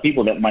there's a lot of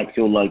people that might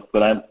feel like,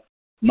 but I'm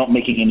not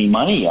making any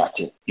money at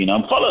it.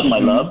 I'm following my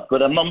love,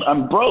 but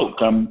I'm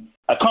broke.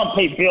 I can't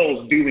pay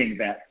bills doing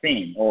that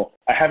thing, or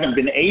I haven't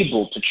been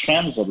able to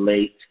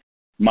translate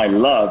my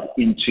love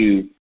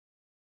into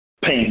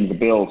paying the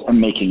bills and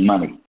making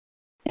money.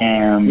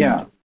 And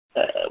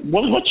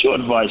what's your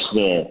advice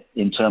there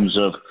in terms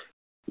of,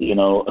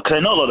 because I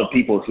know a lot of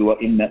people who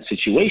are in that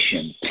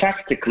situation.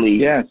 Practically,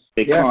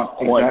 they can't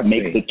quite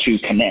make the two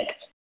connect.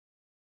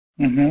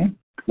 Mm-hmm.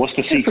 What's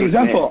the secret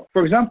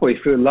For example,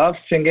 if you love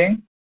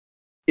singing,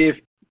 if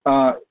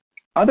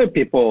other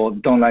people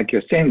don't like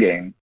your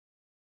singing,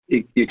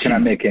 you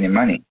cannot make any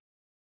money.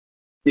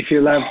 If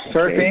you love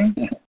surfing,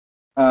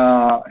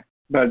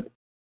 but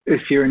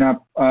if you're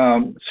not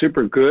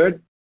super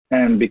good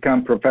and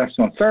become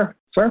professional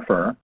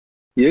surfer,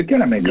 you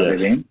cannot make a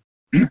living.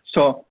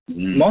 So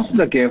most of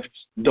the gifts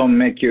don't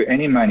make you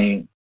any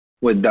money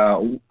with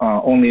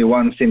only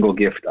one single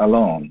gift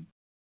alone.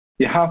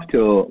 You have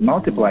to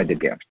multiply the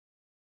gift.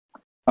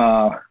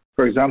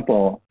 For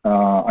example,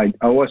 I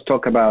always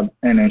talk about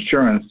an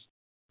insurance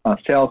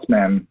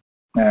salesman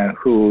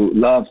who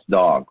loves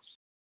dogs,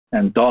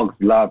 and dogs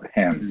love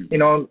him.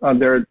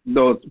 There are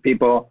those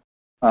people,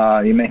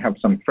 you may have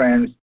some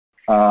friends,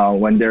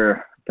 when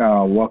they're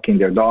walking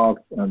their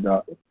dogs,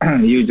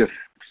 you just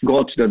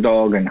go to the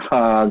dog and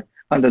hug,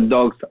 and the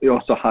dogs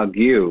also hug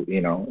you,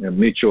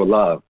 mutual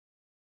love.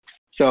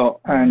 So,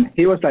 and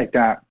he was like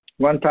that.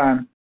 One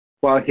time,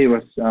 while he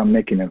was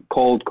making a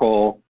cold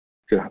call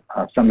to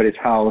somebody's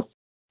house,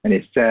 and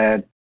he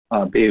said,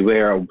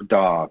 beware of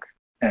dog.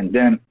 And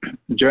then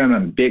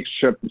big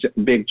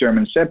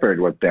German Shepherd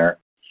was there,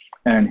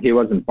 and he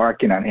wasn't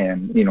barking at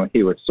him.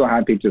 He was so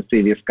happy to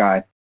see this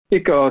guy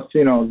because,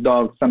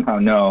 dogs somehow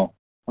know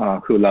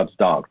who loves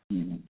dogs.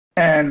 Mm-hmm.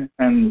 And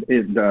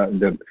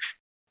the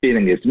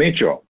feeling is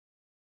mutual.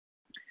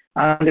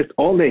 And this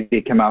old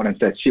lady came out and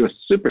said she was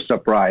super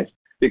surprised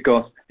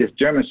because this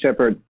German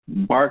Shepherd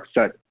barks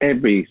at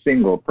every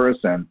single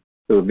person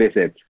who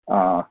visits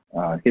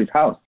his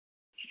house.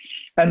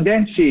 And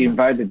then she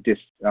invited this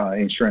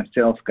insurance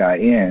sales guy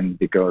in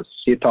because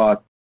she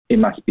thought he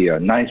must be a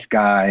nice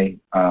guy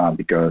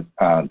because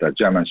the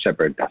German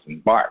Shepherd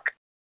doesn't bark.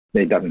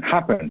 It doesn't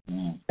happen.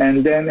 Mm.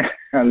 And then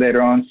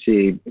later on,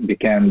 she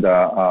became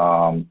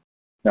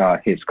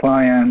his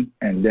client,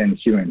 and then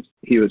she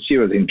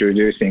was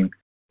introducing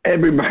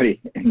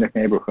everybody in the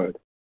neighborhood.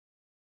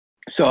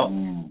 So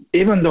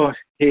even though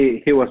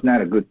he was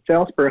not a good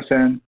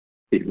salesperson,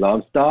 he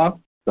loves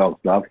dogs. Dogs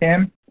love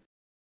him.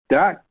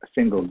 That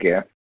single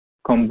gift,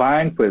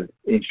 combined with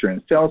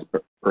insurance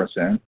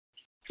salesperson,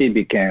 he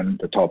became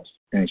the top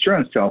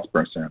insurance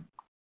salesperson.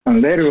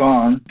 And later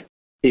on,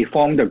 he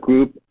formed a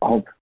group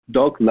of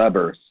dog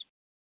lovers.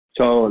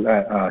 So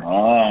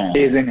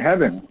he's in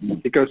heaven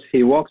because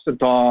he walks the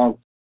dogs,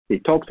 he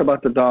talks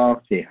about the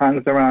dogs, he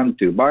hangs around,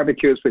 do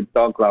barbecues with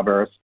dog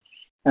lovers,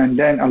 and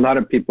then a lot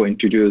of people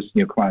introduce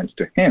new clients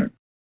to him.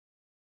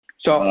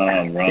 So,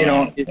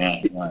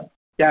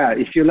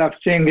 if you love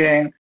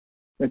singing,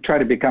 try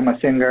to become a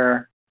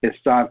singer, it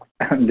sucks,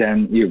 and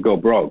then you go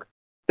broke.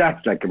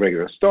 That's like a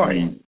regular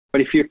story.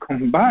 But if you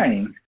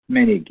combine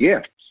many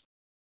gifts,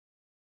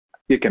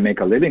 you can make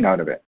a living out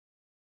of it.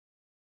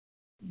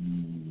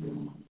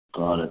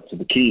 Got it. So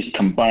the key is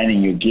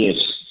combining your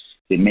gifts.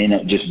 It may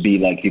not just be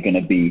like you're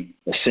going to be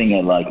a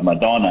singer like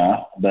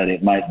Madonna, but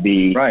it might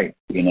be, right,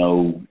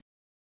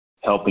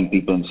 helping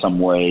people in some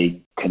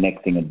way,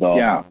 connecting a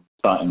dog,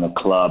 starting a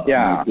club.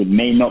 Yeah. It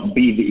may not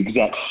be the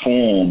exact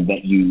form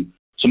that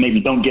so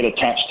maybe don't get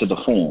attached to the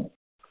form.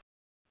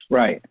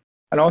 Right.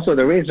 And also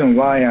the reason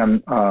why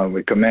I'm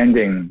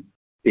recommending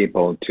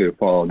people to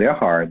follow their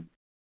heart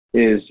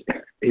is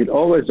it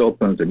always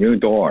opens a new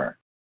door.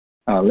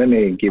 Let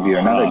me give you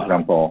another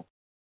example.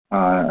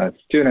 A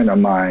student of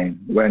mine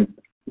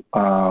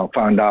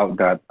found out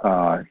that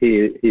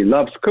he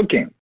loves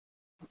cooking,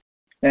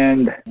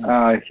 and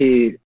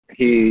he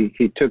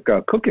took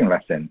a cooking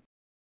lesson.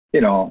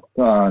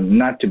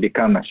 Not to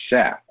become a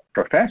chef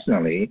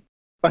professionally,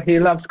 but he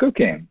loves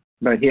cooking.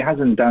 But he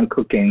hasn't done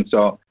cooking,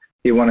 so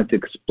he wanted to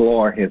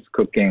explore his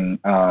cooking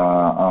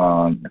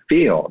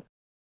field.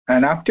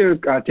 And after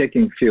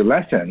taking a few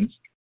lessons,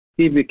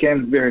 he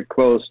became very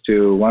close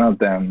to one of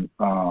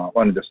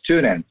the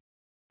students,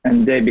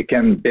 and they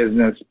became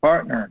business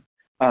partners.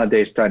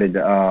 They started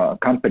a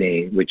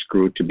company which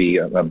grew to be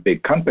a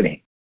big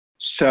company.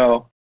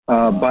 So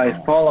by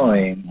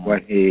following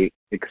what he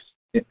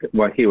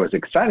was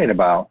excited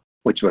about,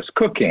 which was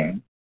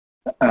cooking,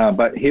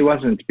 but he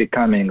wasn't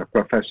becoming a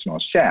professional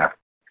chef.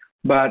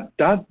 But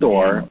that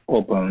door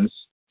opens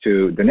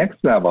to the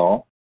next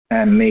level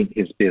and meet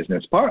his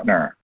business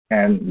partner.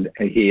 And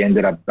he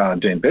ended up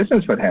doing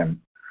business with him.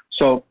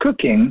 So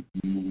cooking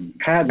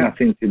had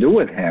nothing to do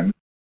with him,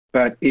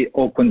 but it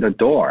opened the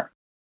door.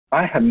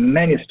 I have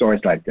many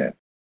stories like this.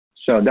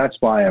 So that's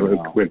why I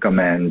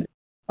recommend,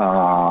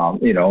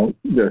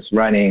 just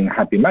running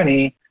Happy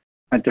Money,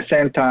 at the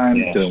same time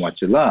doing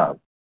what you love.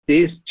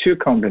 These two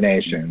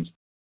combinations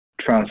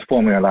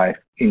transform your life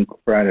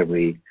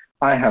incredibly.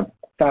 I have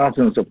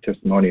thousands of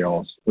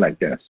testimonials like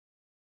this.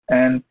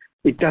 And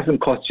it doesn't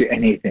cost you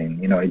anything.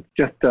 It's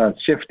just a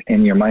shift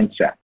in your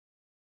mindset.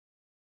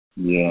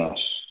 Yes.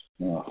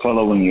 Yeah.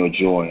 Following your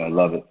joy. I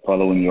love it.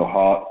 Following your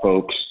heart,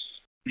 folks.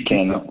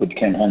 Ken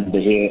Honda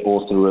here,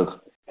 author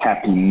of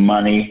Happy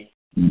Money,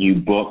 new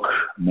book,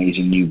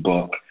 amazing new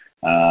book.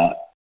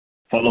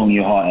 Following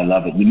your heart. I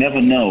love it. You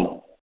never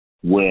know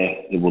where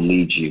it will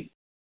lead you.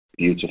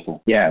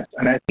 Beautiful. Yes.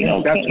 And I think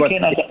that's what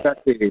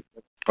exactly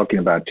talking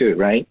about too,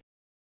 right?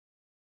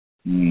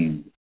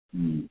 I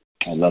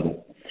love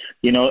it.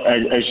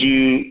 As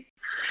you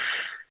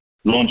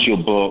launch your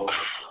book,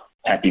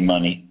 Happy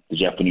Money, the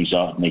Japanese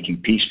art of making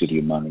peace with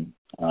your money,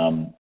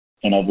 and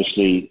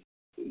obviously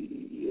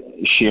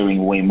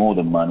sharing way more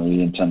than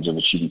money in terms of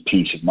achieving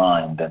peace of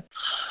mind and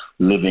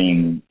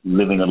living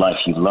a life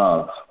you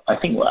love. I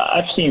think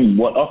I've seen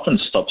what often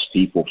stops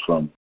people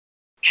from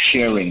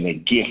sharing their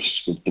gifts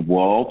with the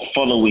world,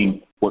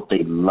 following what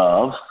they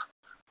love,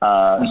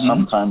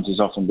 sometimes is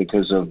often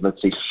because of,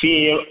 let's say,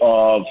 fear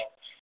of,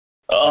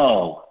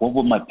 what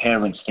will my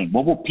parents think?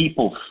 What will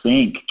people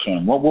think,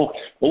 Ken? What will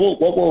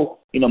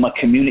my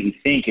community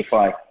think if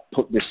I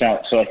put this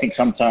out? So I think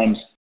sometimes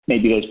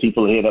maybe there's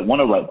people here that want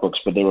to write books,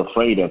 but they're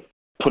afraid of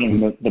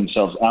putting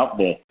themselves out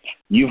there.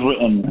 You've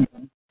written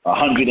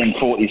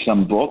 140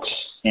 some books,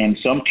 and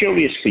so I'm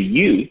curious for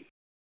you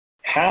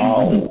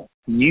how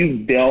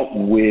you dealt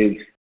with,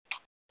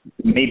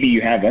 maybe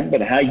you haven't,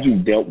 but how you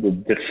dealt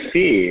with the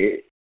fear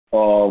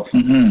of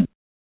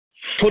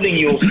putting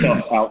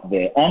yourself out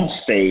there on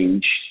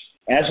stage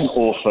as an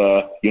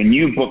author, your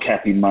new book,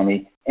 Happy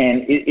Money.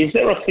 And is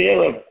there a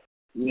fear of,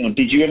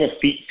 did you ever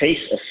face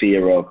a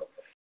fear of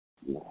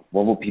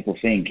what will people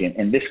think?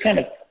 And this kind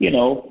of,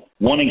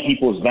 wanting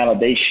people's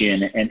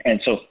validation.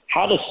 And so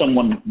how does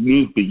someone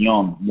move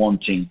beyond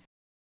wanting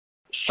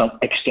some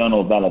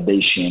external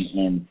validation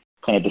and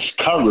kind of this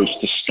courage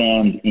to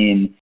stand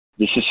in,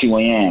 this is who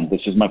I am,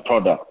 this is my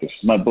product, this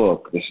is my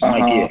book, this is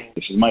my gift,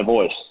 this is my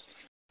voice?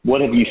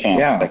 What have you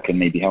found that can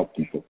maybe help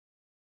people?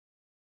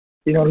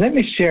 Let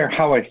me share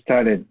how I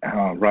started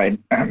my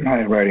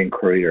writing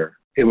career.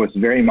 It was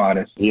very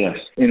modest. Yes.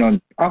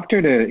 After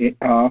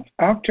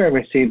I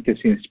received this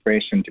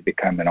inspiration to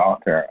become an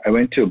author, I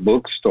went to a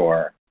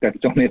bookstore. That's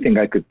the only thing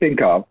I could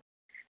think of.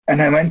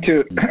 And I went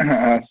to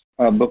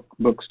a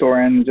bookstore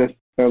and just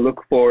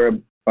looked for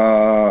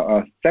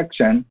a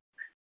section,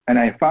 and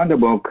I found a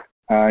book.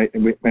 I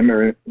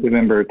remember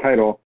the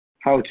title,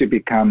 How to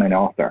Become an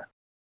Author.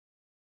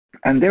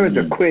 And there was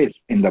a quiz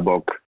in the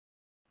book.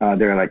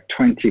 There are like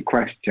 20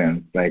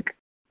 questions, like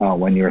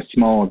when you were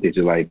small, did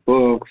you like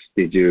books?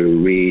 Did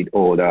you read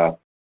all the,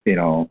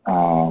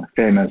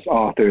 famous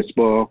authors'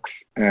 books?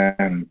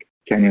 And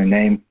can you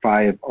name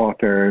 5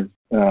 authors'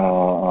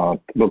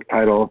 book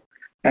titles?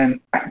 And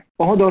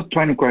all those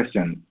 20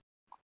 questions,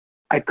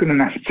 I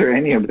couldn't answer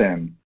any of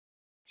them.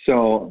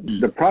 So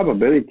the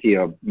probability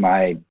of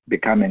my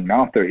becoming an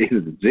author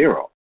is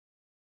 0.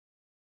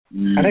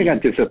 And I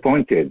got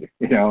disappointed,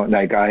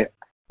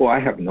 I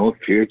have no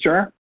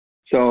future.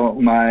 So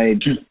my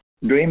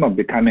dream of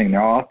becoming an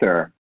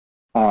author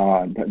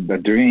the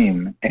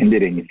dream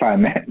ended in 5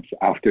 minutes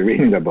after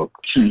reading the book.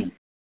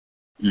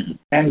 Mm-hmm.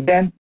 And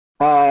then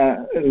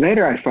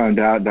later I found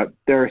out that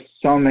there are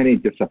so many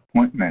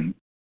disappointments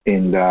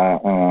in the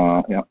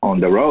on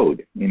the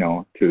road,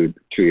 to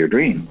your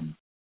dream.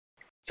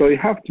 So you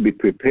have to be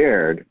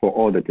prepared for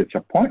all the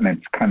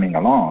disappointments coming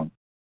along,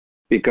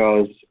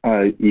 because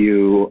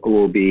you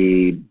will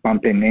be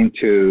bumping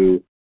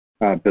into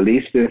a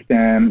belief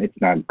system. It's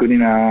not good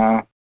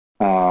enough.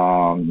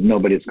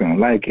 Nobody's going to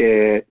like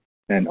it.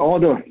 And all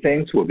those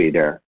things will be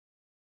there.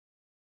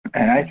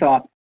 And I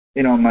thought,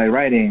 my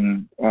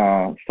writing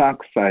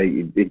sucks.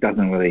 It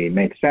doesn't really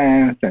make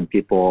sense, and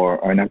people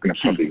are not going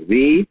to probably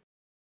read.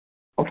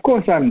 Of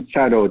course, I'm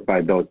shadowed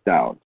by those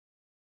doubts.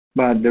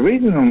 But the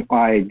reason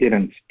why I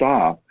didn't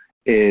stop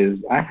is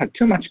I had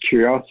too much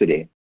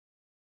curiosity.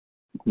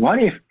 What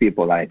if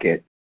people like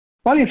it?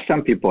 What if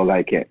some people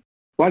like it?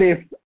 What if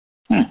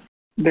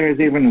there's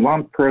even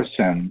one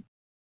person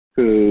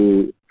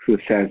who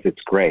says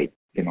it's great,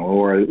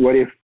 or what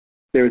if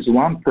there's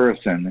one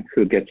person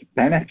who gets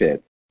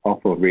benefit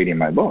off of reading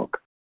my book?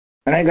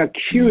 And I got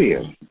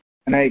curious,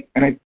 and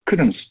I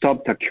couldn't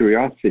stop the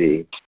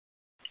curiosity.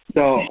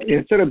 So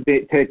instead of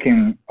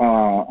taking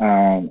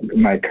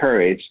my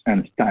courage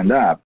and stand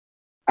up,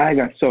 I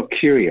got so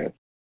curious.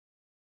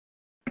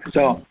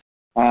 So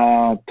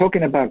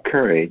talking about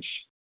courage,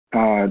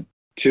 to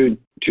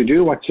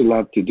do what you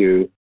love to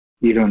do,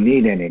 you don't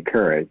need any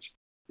courage,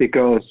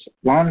 because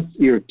once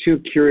you're too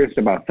curious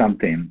about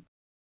something,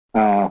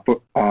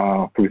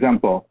 for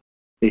example,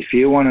 if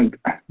you want to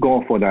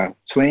go for the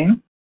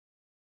swing,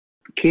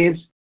 kids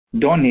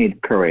don't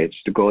need courage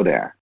to go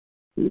there.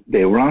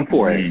 They run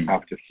for it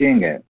after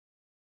seeing it.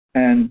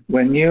 And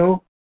when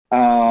your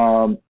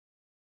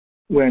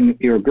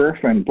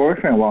boyfriend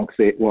walks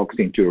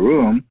into a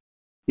room,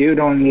 you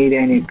don't need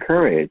any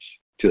courage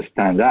to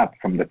stand up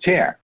from the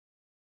chair.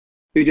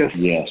 You just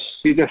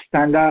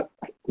stand up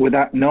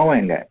without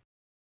knowing it.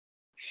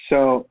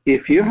 So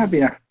if you have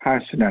enough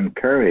passion and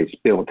courage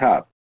built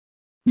up,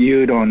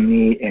 you don't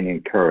need any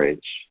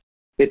courage.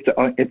 It's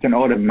an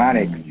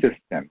automatic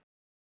system.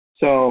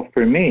 So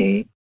for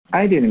me,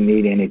 I didn't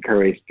need any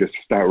courage to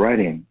start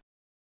writing.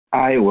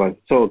 I was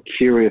so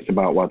curious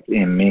about what's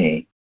in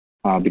me,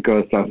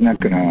 because I was not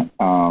going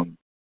to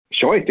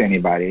show it to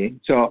anybody.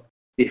 So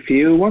if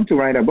you want to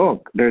write a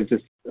book, there's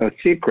just a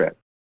secret.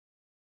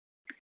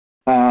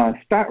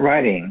 Start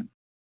writing,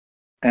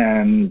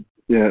 and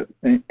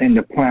in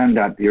the plan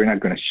that you're not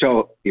going to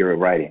show your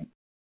writing.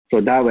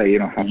 So that way you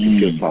don't have to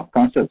feel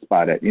self-conscious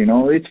about it.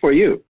 It's for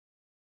you.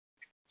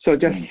 So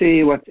just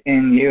see what's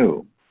in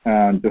you.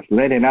 Just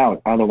let it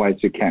out. Otherwise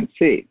you can't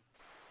see.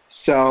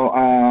 So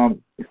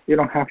you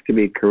don't have to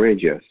be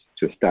courageous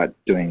to start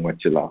doing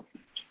what you love.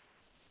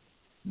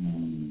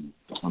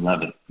 I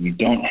love it. You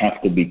don't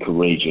have to be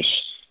courageous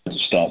to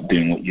start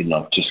doing what you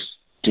love.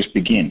 Just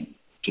begin.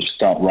 Just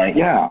start writing.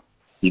 Yeah.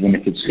 Even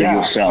if it's for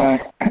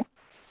yourself.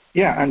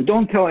 And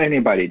don't tell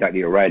anybody that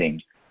you're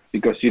writing,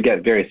 because you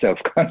get very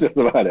self-conscious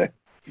about it.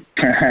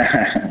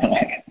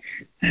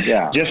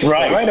 Just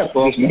write a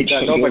book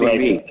that nobody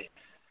reads.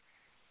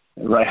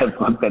 Write a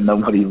book that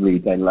nobody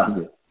reads. I love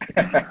it.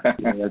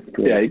 That's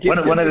good.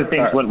 One of the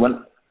things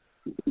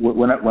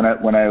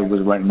when I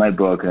was writing my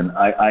book, and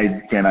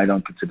I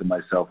don't consider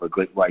myself a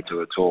great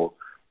writer at all,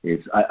 is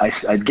I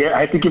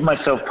have to give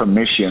myself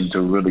permission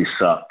to really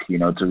suck,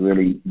 to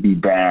really be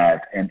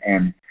bad, and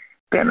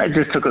then I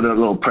just took a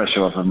little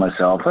pressure off of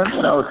myself,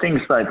 and things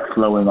started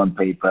flowing on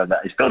paper that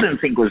I still didn't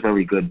think was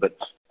very good, but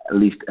at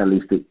least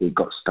it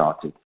got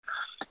started.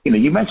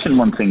 You mentioned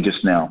one thing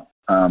just now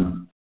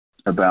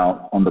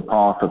about on the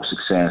path of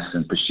success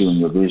and pursuing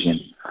your vision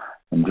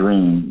and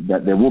dream,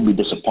 that there will be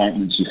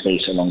disappointments you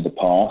face along the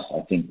path.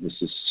 I think this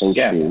is so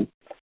true.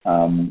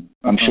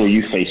 I'm sure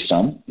you faced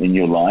some in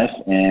your life,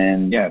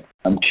 and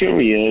I'm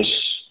curious,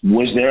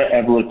 was there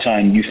ever a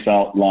time you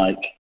felt like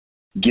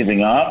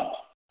giving up?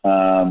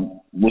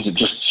 Was it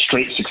just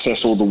straight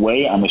success all the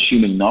way? I'm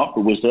assuming not,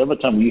 but was there ever a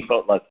time when you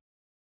felt like,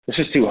 this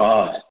is too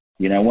hard,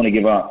 I want to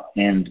give up?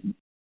 And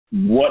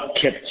what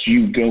kept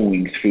you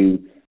going through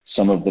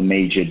some of the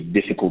major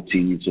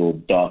difficulties or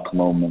dark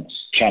moments,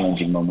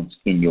 challenging moments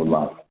in your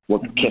life?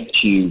 What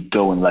kept you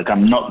going, like,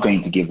 I'm not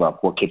going to give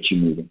up? What kept you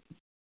moving?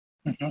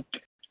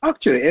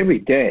 Actually, every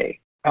day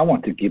I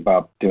want to give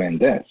up doing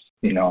this.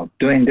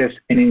 Doing this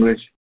in English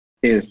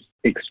is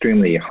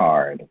extremely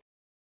hard.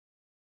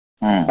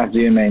 As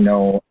you may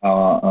know,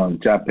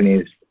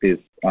 Japanese is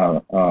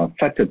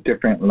such a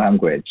different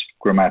language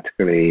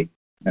grammatically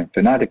and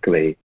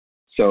phonetically.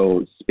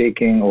 So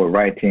speaking or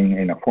writing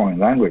in a foreign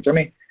language,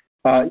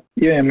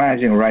 you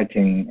imagine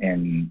writing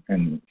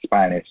in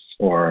Spanish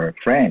or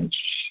French,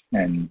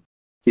 and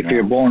if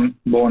you're born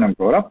and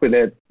brought up with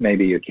it,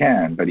 maybe you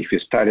can. But if you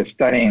started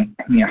studying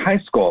in high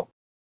school,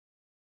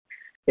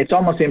 it's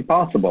almost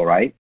impossible,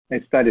 right?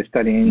 I started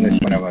studying English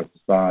when I was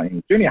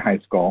in junior high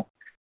school.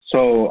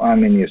 So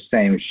I'm in your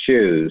same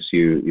shoes.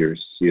 You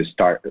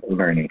start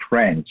learning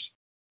French,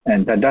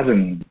 and that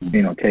doesn't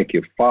take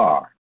you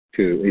far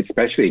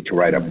especially to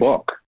write a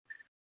book.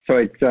 So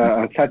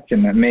it's such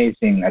an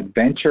amazing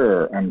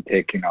adventure I'm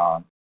taking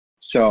on.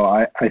 So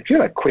I feel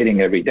like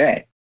quitting every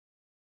day.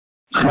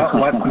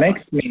 What makes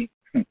me,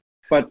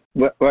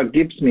 what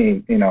gives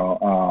me,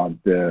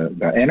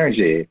 the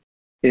energy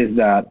is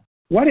that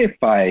what if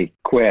I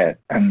quit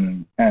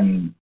and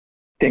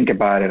think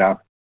about it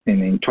up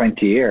in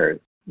 20 years,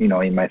 in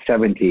my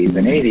 70s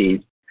and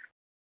 80s?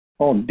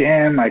 Oh,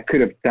 damn, I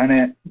could have done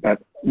it, but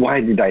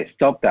why did I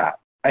stop that?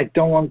 I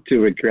don't want to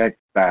regret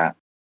that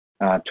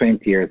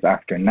 20 years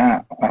after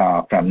now,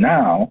 from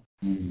now,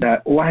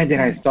 that why did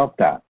I stop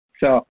that?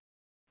 So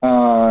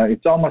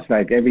it's almost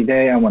like every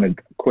day I want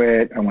to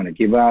quit, I want to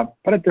give up,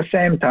 but at the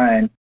same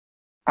time,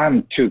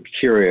 I'm too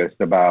curious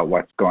about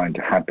what's going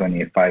to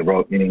happen if I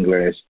wrote in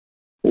English,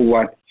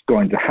 what's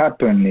going to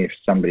happen if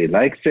somebody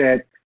likes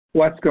it,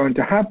 what's going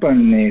to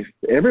happen if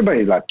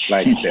everybody likes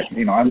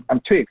it.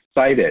 I'm too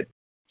excited.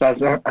 So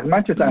as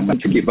much as I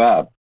want to give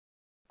up,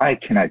 I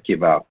cannot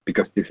give up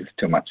because this is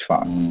too much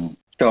fun.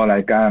 So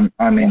like I'm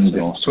in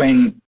the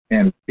swing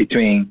in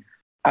between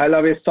I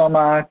love it so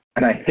much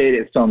and I hate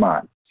it so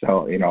much.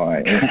 So,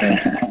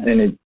 and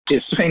it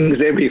swings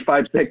every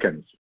 5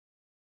 seconds.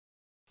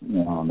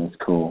 Oh, that's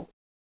cool.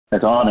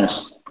 That's honest.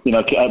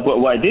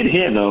 What I did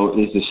hear, though,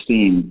 is this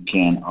theme,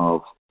 Ken,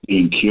 of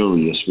being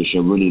curious, which I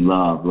really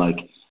love. Like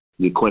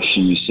the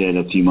question you said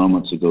a few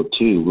moments ago,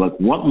 too. Like,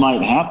 what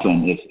might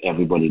happen if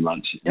everybody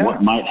likes it? Yeah.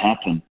 What might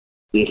happen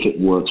if it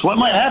works? What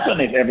might happen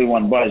if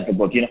everyone buys the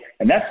book?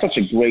 And that's such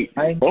a great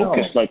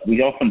focus. Like,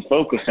 we often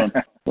focus on,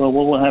 well,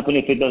 what will happen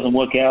if it doesn't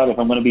work out, if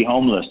I'm going to be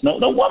homeless? No,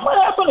 what might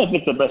happen if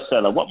it's a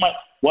bestseller?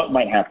 What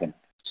might happen?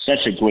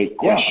 Such a great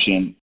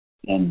question.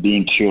 Yeah. And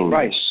being curious.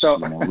 Right. So,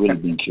 really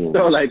being curious.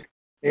 So, like,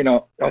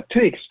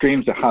 two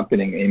extremes are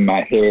happening in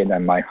my head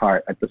and my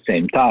heart at the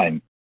same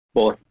time,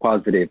 both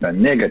positive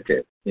and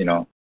negative,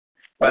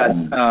 But,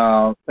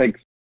 like,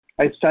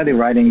 I started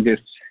writing this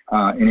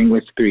in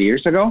English 3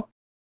 years ago,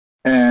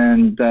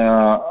 and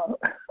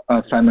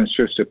Simon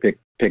Schuster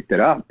picked it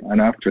up. And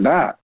after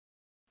that,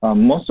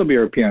 most of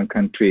European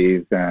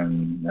countries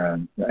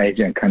and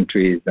Asian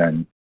countries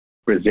and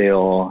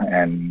Brazil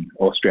and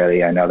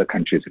Australia and other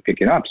countries are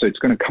picking up. So it's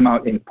going to come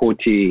out in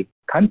 40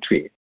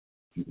 countries.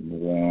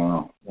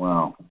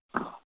 Wow.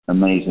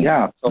 Amazing.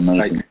 Yeah. So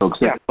amazing. Folks,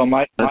 so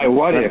my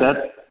what if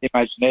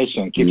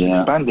imagination keeps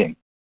expanding.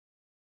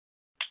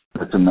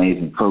 That's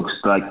amazing. Folks,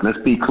 like, let's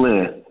be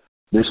clear.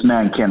 This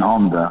man, Ken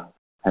Honda,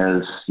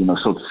 has,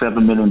 sold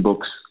 7 million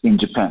books in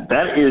Japan.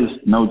 That is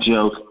no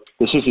joke.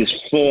 This is his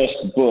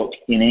first book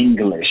in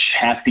English,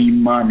 Happy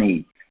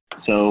Money.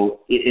 So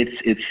it's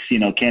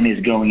Ken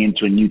is going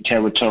into a new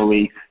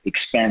territory,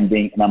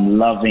 expanding, and I'm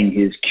loving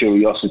his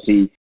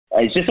curiosity.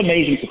 It's just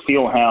amazing to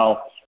feel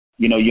how,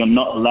 you're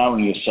not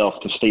allowing yourself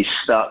to stay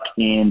stuck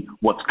in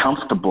what's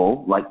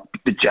comfortable, like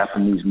the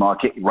Japanese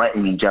market,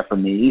 writing in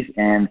Japanese,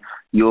 and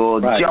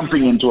you're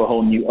jumping into a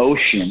whole new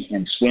ocean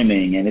and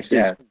swimming. And it's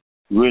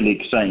really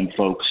exciting,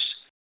 folks.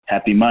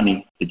 Happy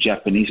Money, the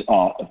Japanese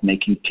art of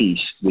making peace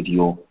with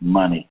your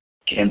money.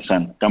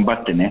 Ken-san, 頑張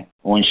ってね。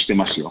応援して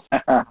ますよ。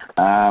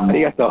あ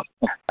りがとう。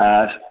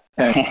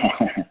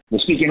Well,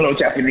 speaking a little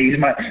Japanese,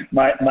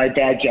 my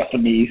dad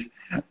Japanese.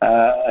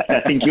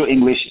 I think your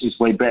English is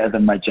way better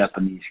than my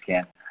Japanese,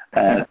 Ken.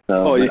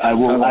 So I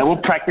will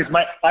practice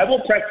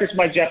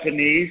my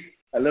Japanese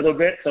a little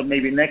bit. So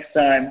maybe next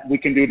time we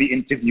can do the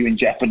interview in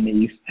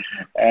Japanese,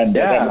 and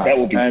that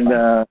will be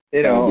fun.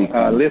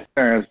 And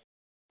listeners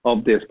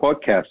of this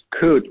podcast,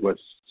 Coot was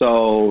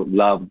so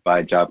loved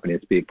by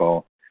Japanese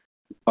people.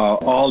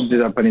 All the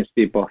Japanese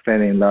people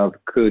fell in love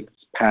with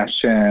Coot's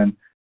passion,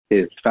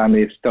 his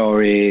family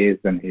stories,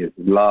 and his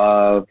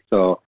love.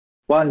 So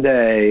one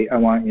day I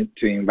want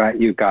to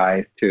invite you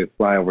guys to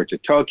fly over to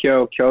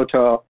Tokyo,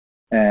 Kyoto,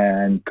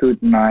 and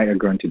Coot and I are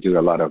going to do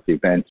a lot of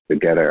events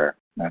together.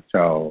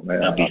 So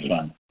that'd be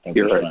fun.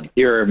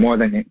 You're more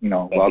than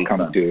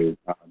welcome to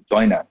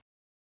join us.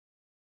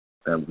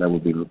 That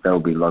would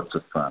be lots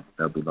of fun.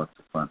 That'll be lots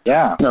of fun.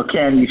 Yeah.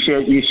 Ken,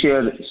 you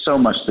shared so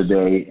much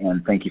today,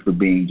 and thank you for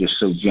being just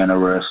so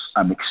generous.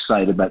 I'm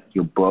excited about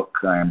your book.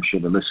 I'm sure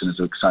the listeners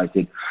are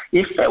excited.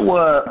 If there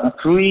were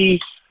 3,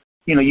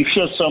 you've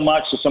shared so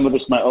much, so some of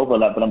this might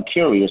overlap, but I'm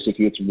curious if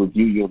you were to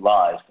review your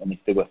life, and if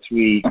there were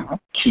 3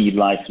 key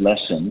life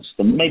lessons,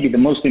 then maybe the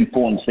most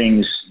important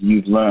things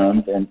you've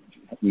learned, and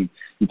you've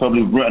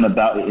probably written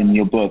about it in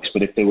your books,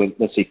 but if there were,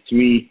 let's say,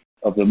 3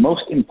 of the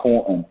most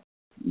important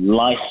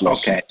life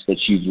lessons that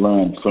you've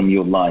learned from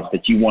your life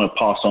that you want to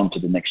pass on to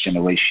the next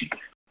generation,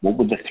 what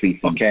would the 3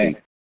 things be?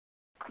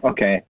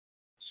 Okay.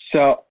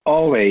 So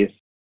always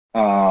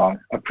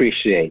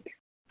appreciate.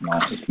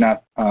 It's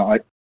not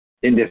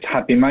in this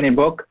Happy Money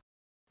book,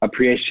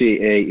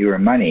 appreciate your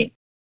money.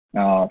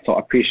 So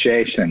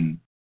appreciation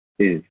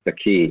is the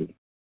key.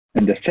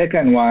 And the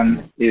second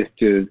one is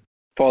to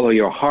follow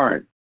your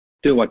heart,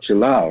 do what you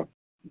love.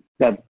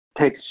 That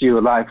takes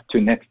your life to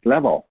next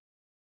level.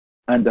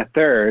 And the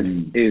third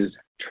is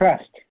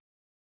trust.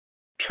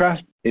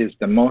 Trust is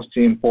the most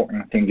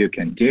important thing you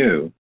can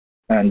do.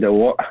 And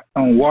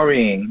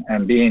worrying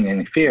and being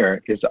in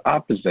fear is the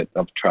opposite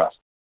of trust.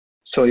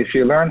 So if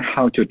you learn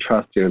how to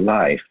trust your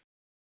life,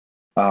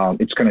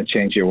 it's going to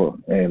change your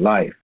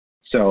life.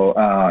 So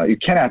you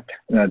cannot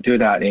do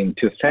that in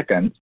 2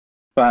 seconds,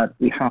 but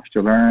you have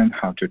to learn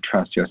how to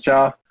trust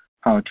yourself,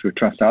 how to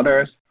trust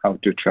others, how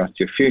to trust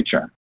your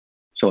future.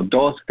 So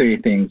those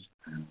 3 things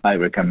I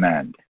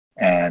recommend.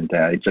 And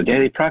it's a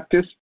daily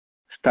practice.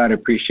 Start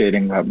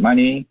appreciating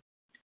money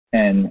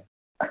and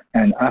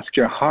ask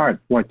your heart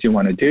what you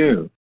want to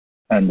do.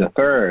 And the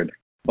third,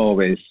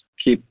 always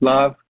keep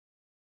love,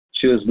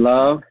 choose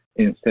love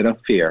instead of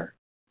fear.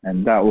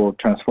 And that will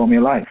transform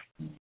your life.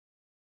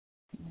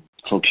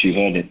 Folks, you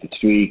heard it. The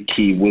 3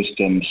 key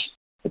wisdoms: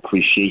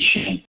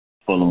 appreciation,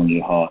 following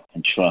your heart,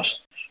 and trust,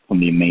 from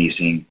the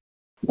amazing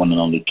one and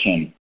only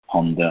Ken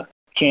Honda.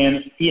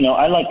 Ken,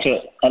 I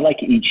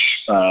like each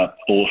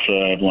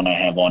author, everyone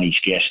I have on,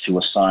 each guest, to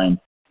assign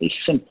a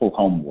simple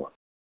homework.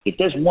 If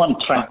there's one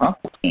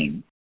practical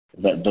thing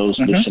that those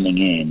listening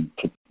in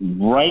could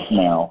right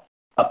now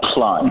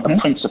apply, a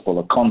principle,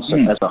 a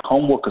concept, as a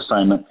homework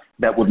assignment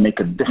that would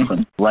make a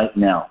difference right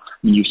now.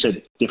 I mean, you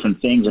said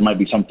different things. It might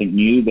be something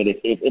new, but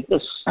if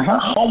there's a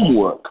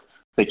homework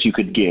that you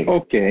could give,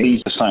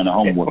 please assign a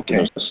homework to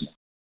those listening.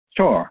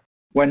 Sure.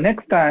 Well,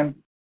 next time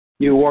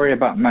you worry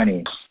about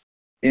money,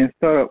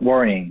 instead of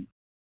worrying,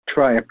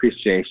 try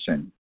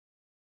appreciation.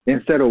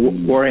 Instead of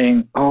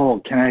worrying,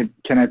 can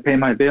I pay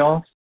my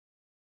bills?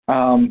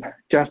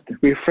 Just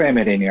reframe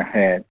it in your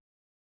head.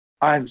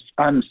 I'm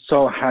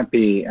so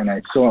happy and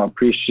I so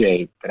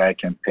appreciate that I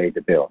can pay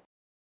the bill.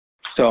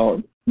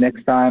 So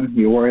next time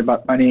you worry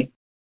about money,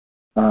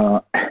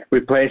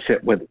 replace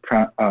it with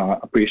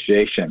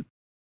appreciation.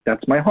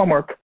 That's my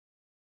homework.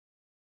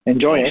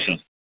 Enjoy it.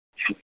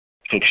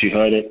 Folks, you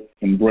heard it.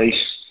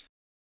 Embrace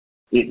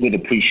it with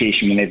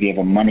appreciation whenever you have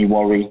a money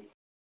worry.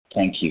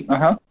 Thank you.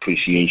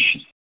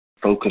 Appreciation.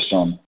 Focus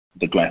on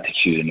the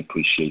gratitude and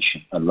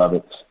appreciation. I love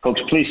it. Folks,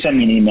 please send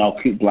me an email,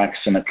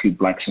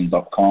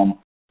 CoopBlackson@CoopBlackson.com.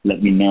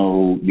 Let me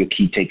know your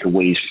key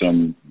takeaways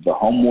from the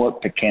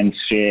homework that Ken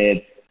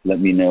shared.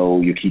 Let me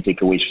know your key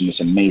takeaways from this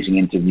amazing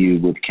interview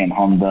with Ken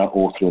Honda,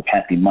 author of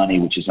Happy Money,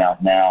 which is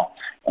out now.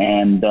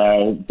 And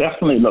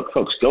definitely, look,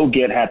 folks, go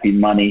get Happy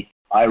Money.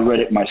 I read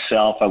it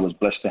myself. I was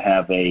blessed to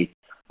have a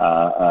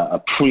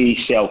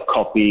pre-sale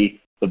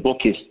copy. The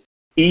book is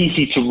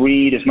easy to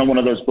read. It's not one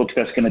of those books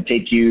that's going to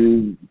take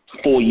you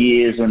 4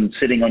 years and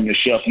sitting on your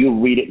shelf.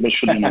 You'll read it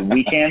literally in a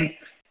weekend,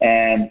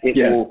 and it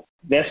will.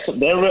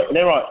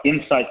 There are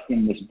insights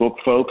in this book,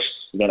 folks,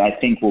 that I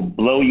think will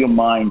blow your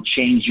mind,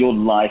 change your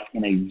life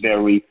in a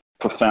very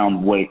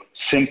profound way.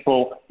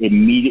 Simple,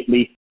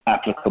 immediately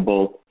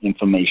applicable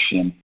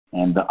information,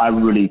 and I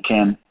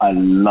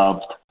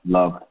loved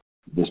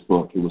this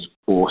book. It was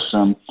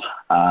awesome.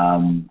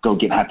 Go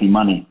get Happy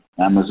Money,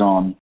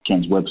 Amazon,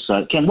 Ken's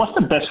website. Ken, what's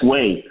the best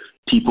way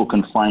people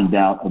can find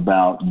out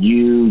about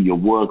you, your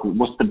work?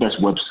 What's the best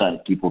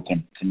website people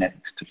can connect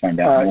to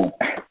find out more?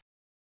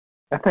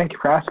 Thank you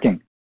for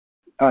asking.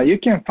 You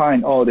can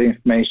find all the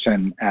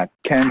information at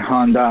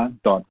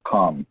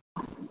kenhonda.com.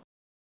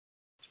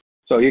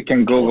 So you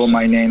can Google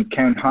my name,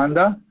 Ken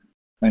Honda,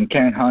 and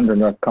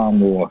kenhonda.com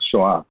will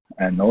show up,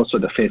 and also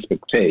the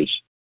Facebook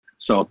page.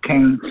 So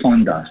Ken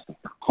Honda.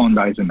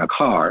 Honda is in the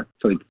car,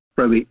 so it's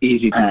really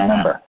easy to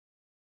remember.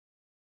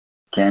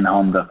 Ken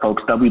Honda.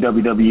 Folks,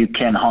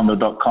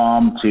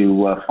 www.kenhonda.com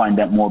to find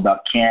out more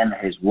about Ken,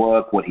 his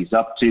work, what he's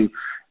up to.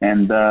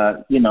 And,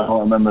 I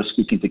remember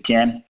speaking to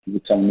Ken. He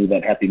was telling me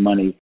that Happy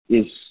Money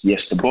is,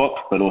 yes, the book,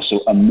 but also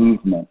a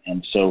movement.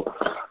 And so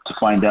to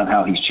find out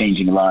how he's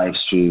changing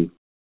lives through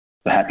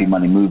the Happy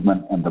Money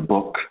movement and the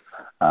book,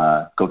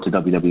 go to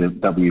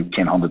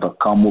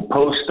www.kenhonda.com. We'll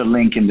post a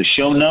link in the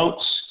show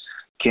notes.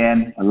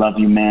 Ken, I love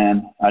you,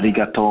 man.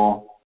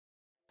 Arigato.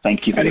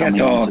 Thank you for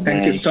coming on today.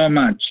 Thank you so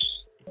much.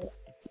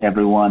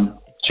 Everyone,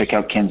 check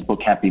out Ken's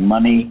book, Happy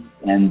Money,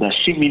 and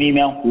shoot me an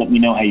email. Let me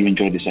know how you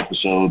enjoyed this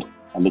episode.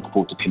 I look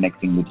forward to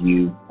connecting with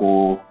you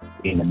all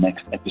in the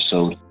next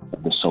episode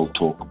of the Soul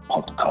Talk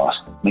podcast.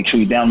 Make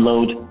sure you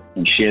download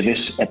and share this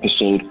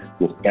episode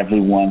with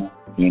everyone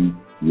in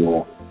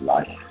your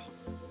life.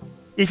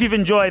 If you've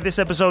enjoyed this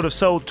episode of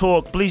Soul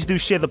Talk, please do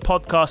share the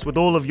podcast with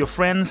all of your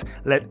friends.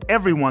 Let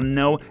everyone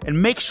know,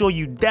 and make sure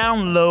you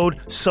download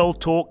Soul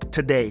Talk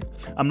today.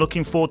 I'm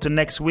looking forward to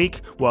next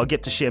week, where I'll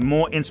get to share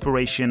more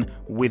inspiration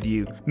with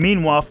you.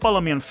 Meanwhile,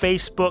 follow me on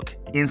Facebook,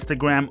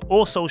 Instagram,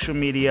 or social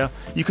media.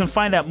 You can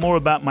find out more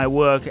about my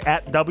work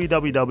at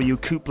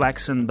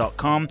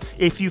www.coopblackson.com.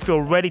 If you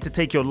feel ready to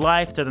take your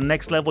life to the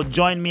next level,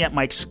 join me at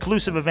my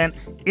exclusive event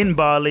in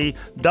Bali,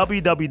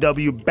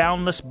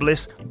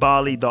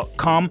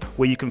 www.boundlessblissbali.com,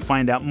 where you can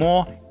find out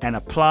more and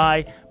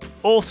apply.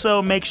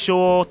 Also, make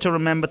sure to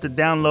remember to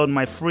download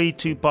my free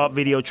 2-part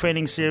video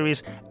training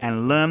series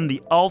and learn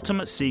the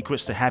ultimate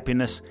secrets to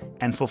happiness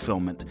and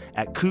fulfillment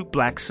at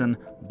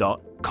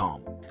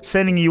CoopBlackson.com.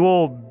 Sending you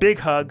all big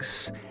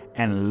hugs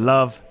and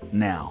love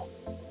now.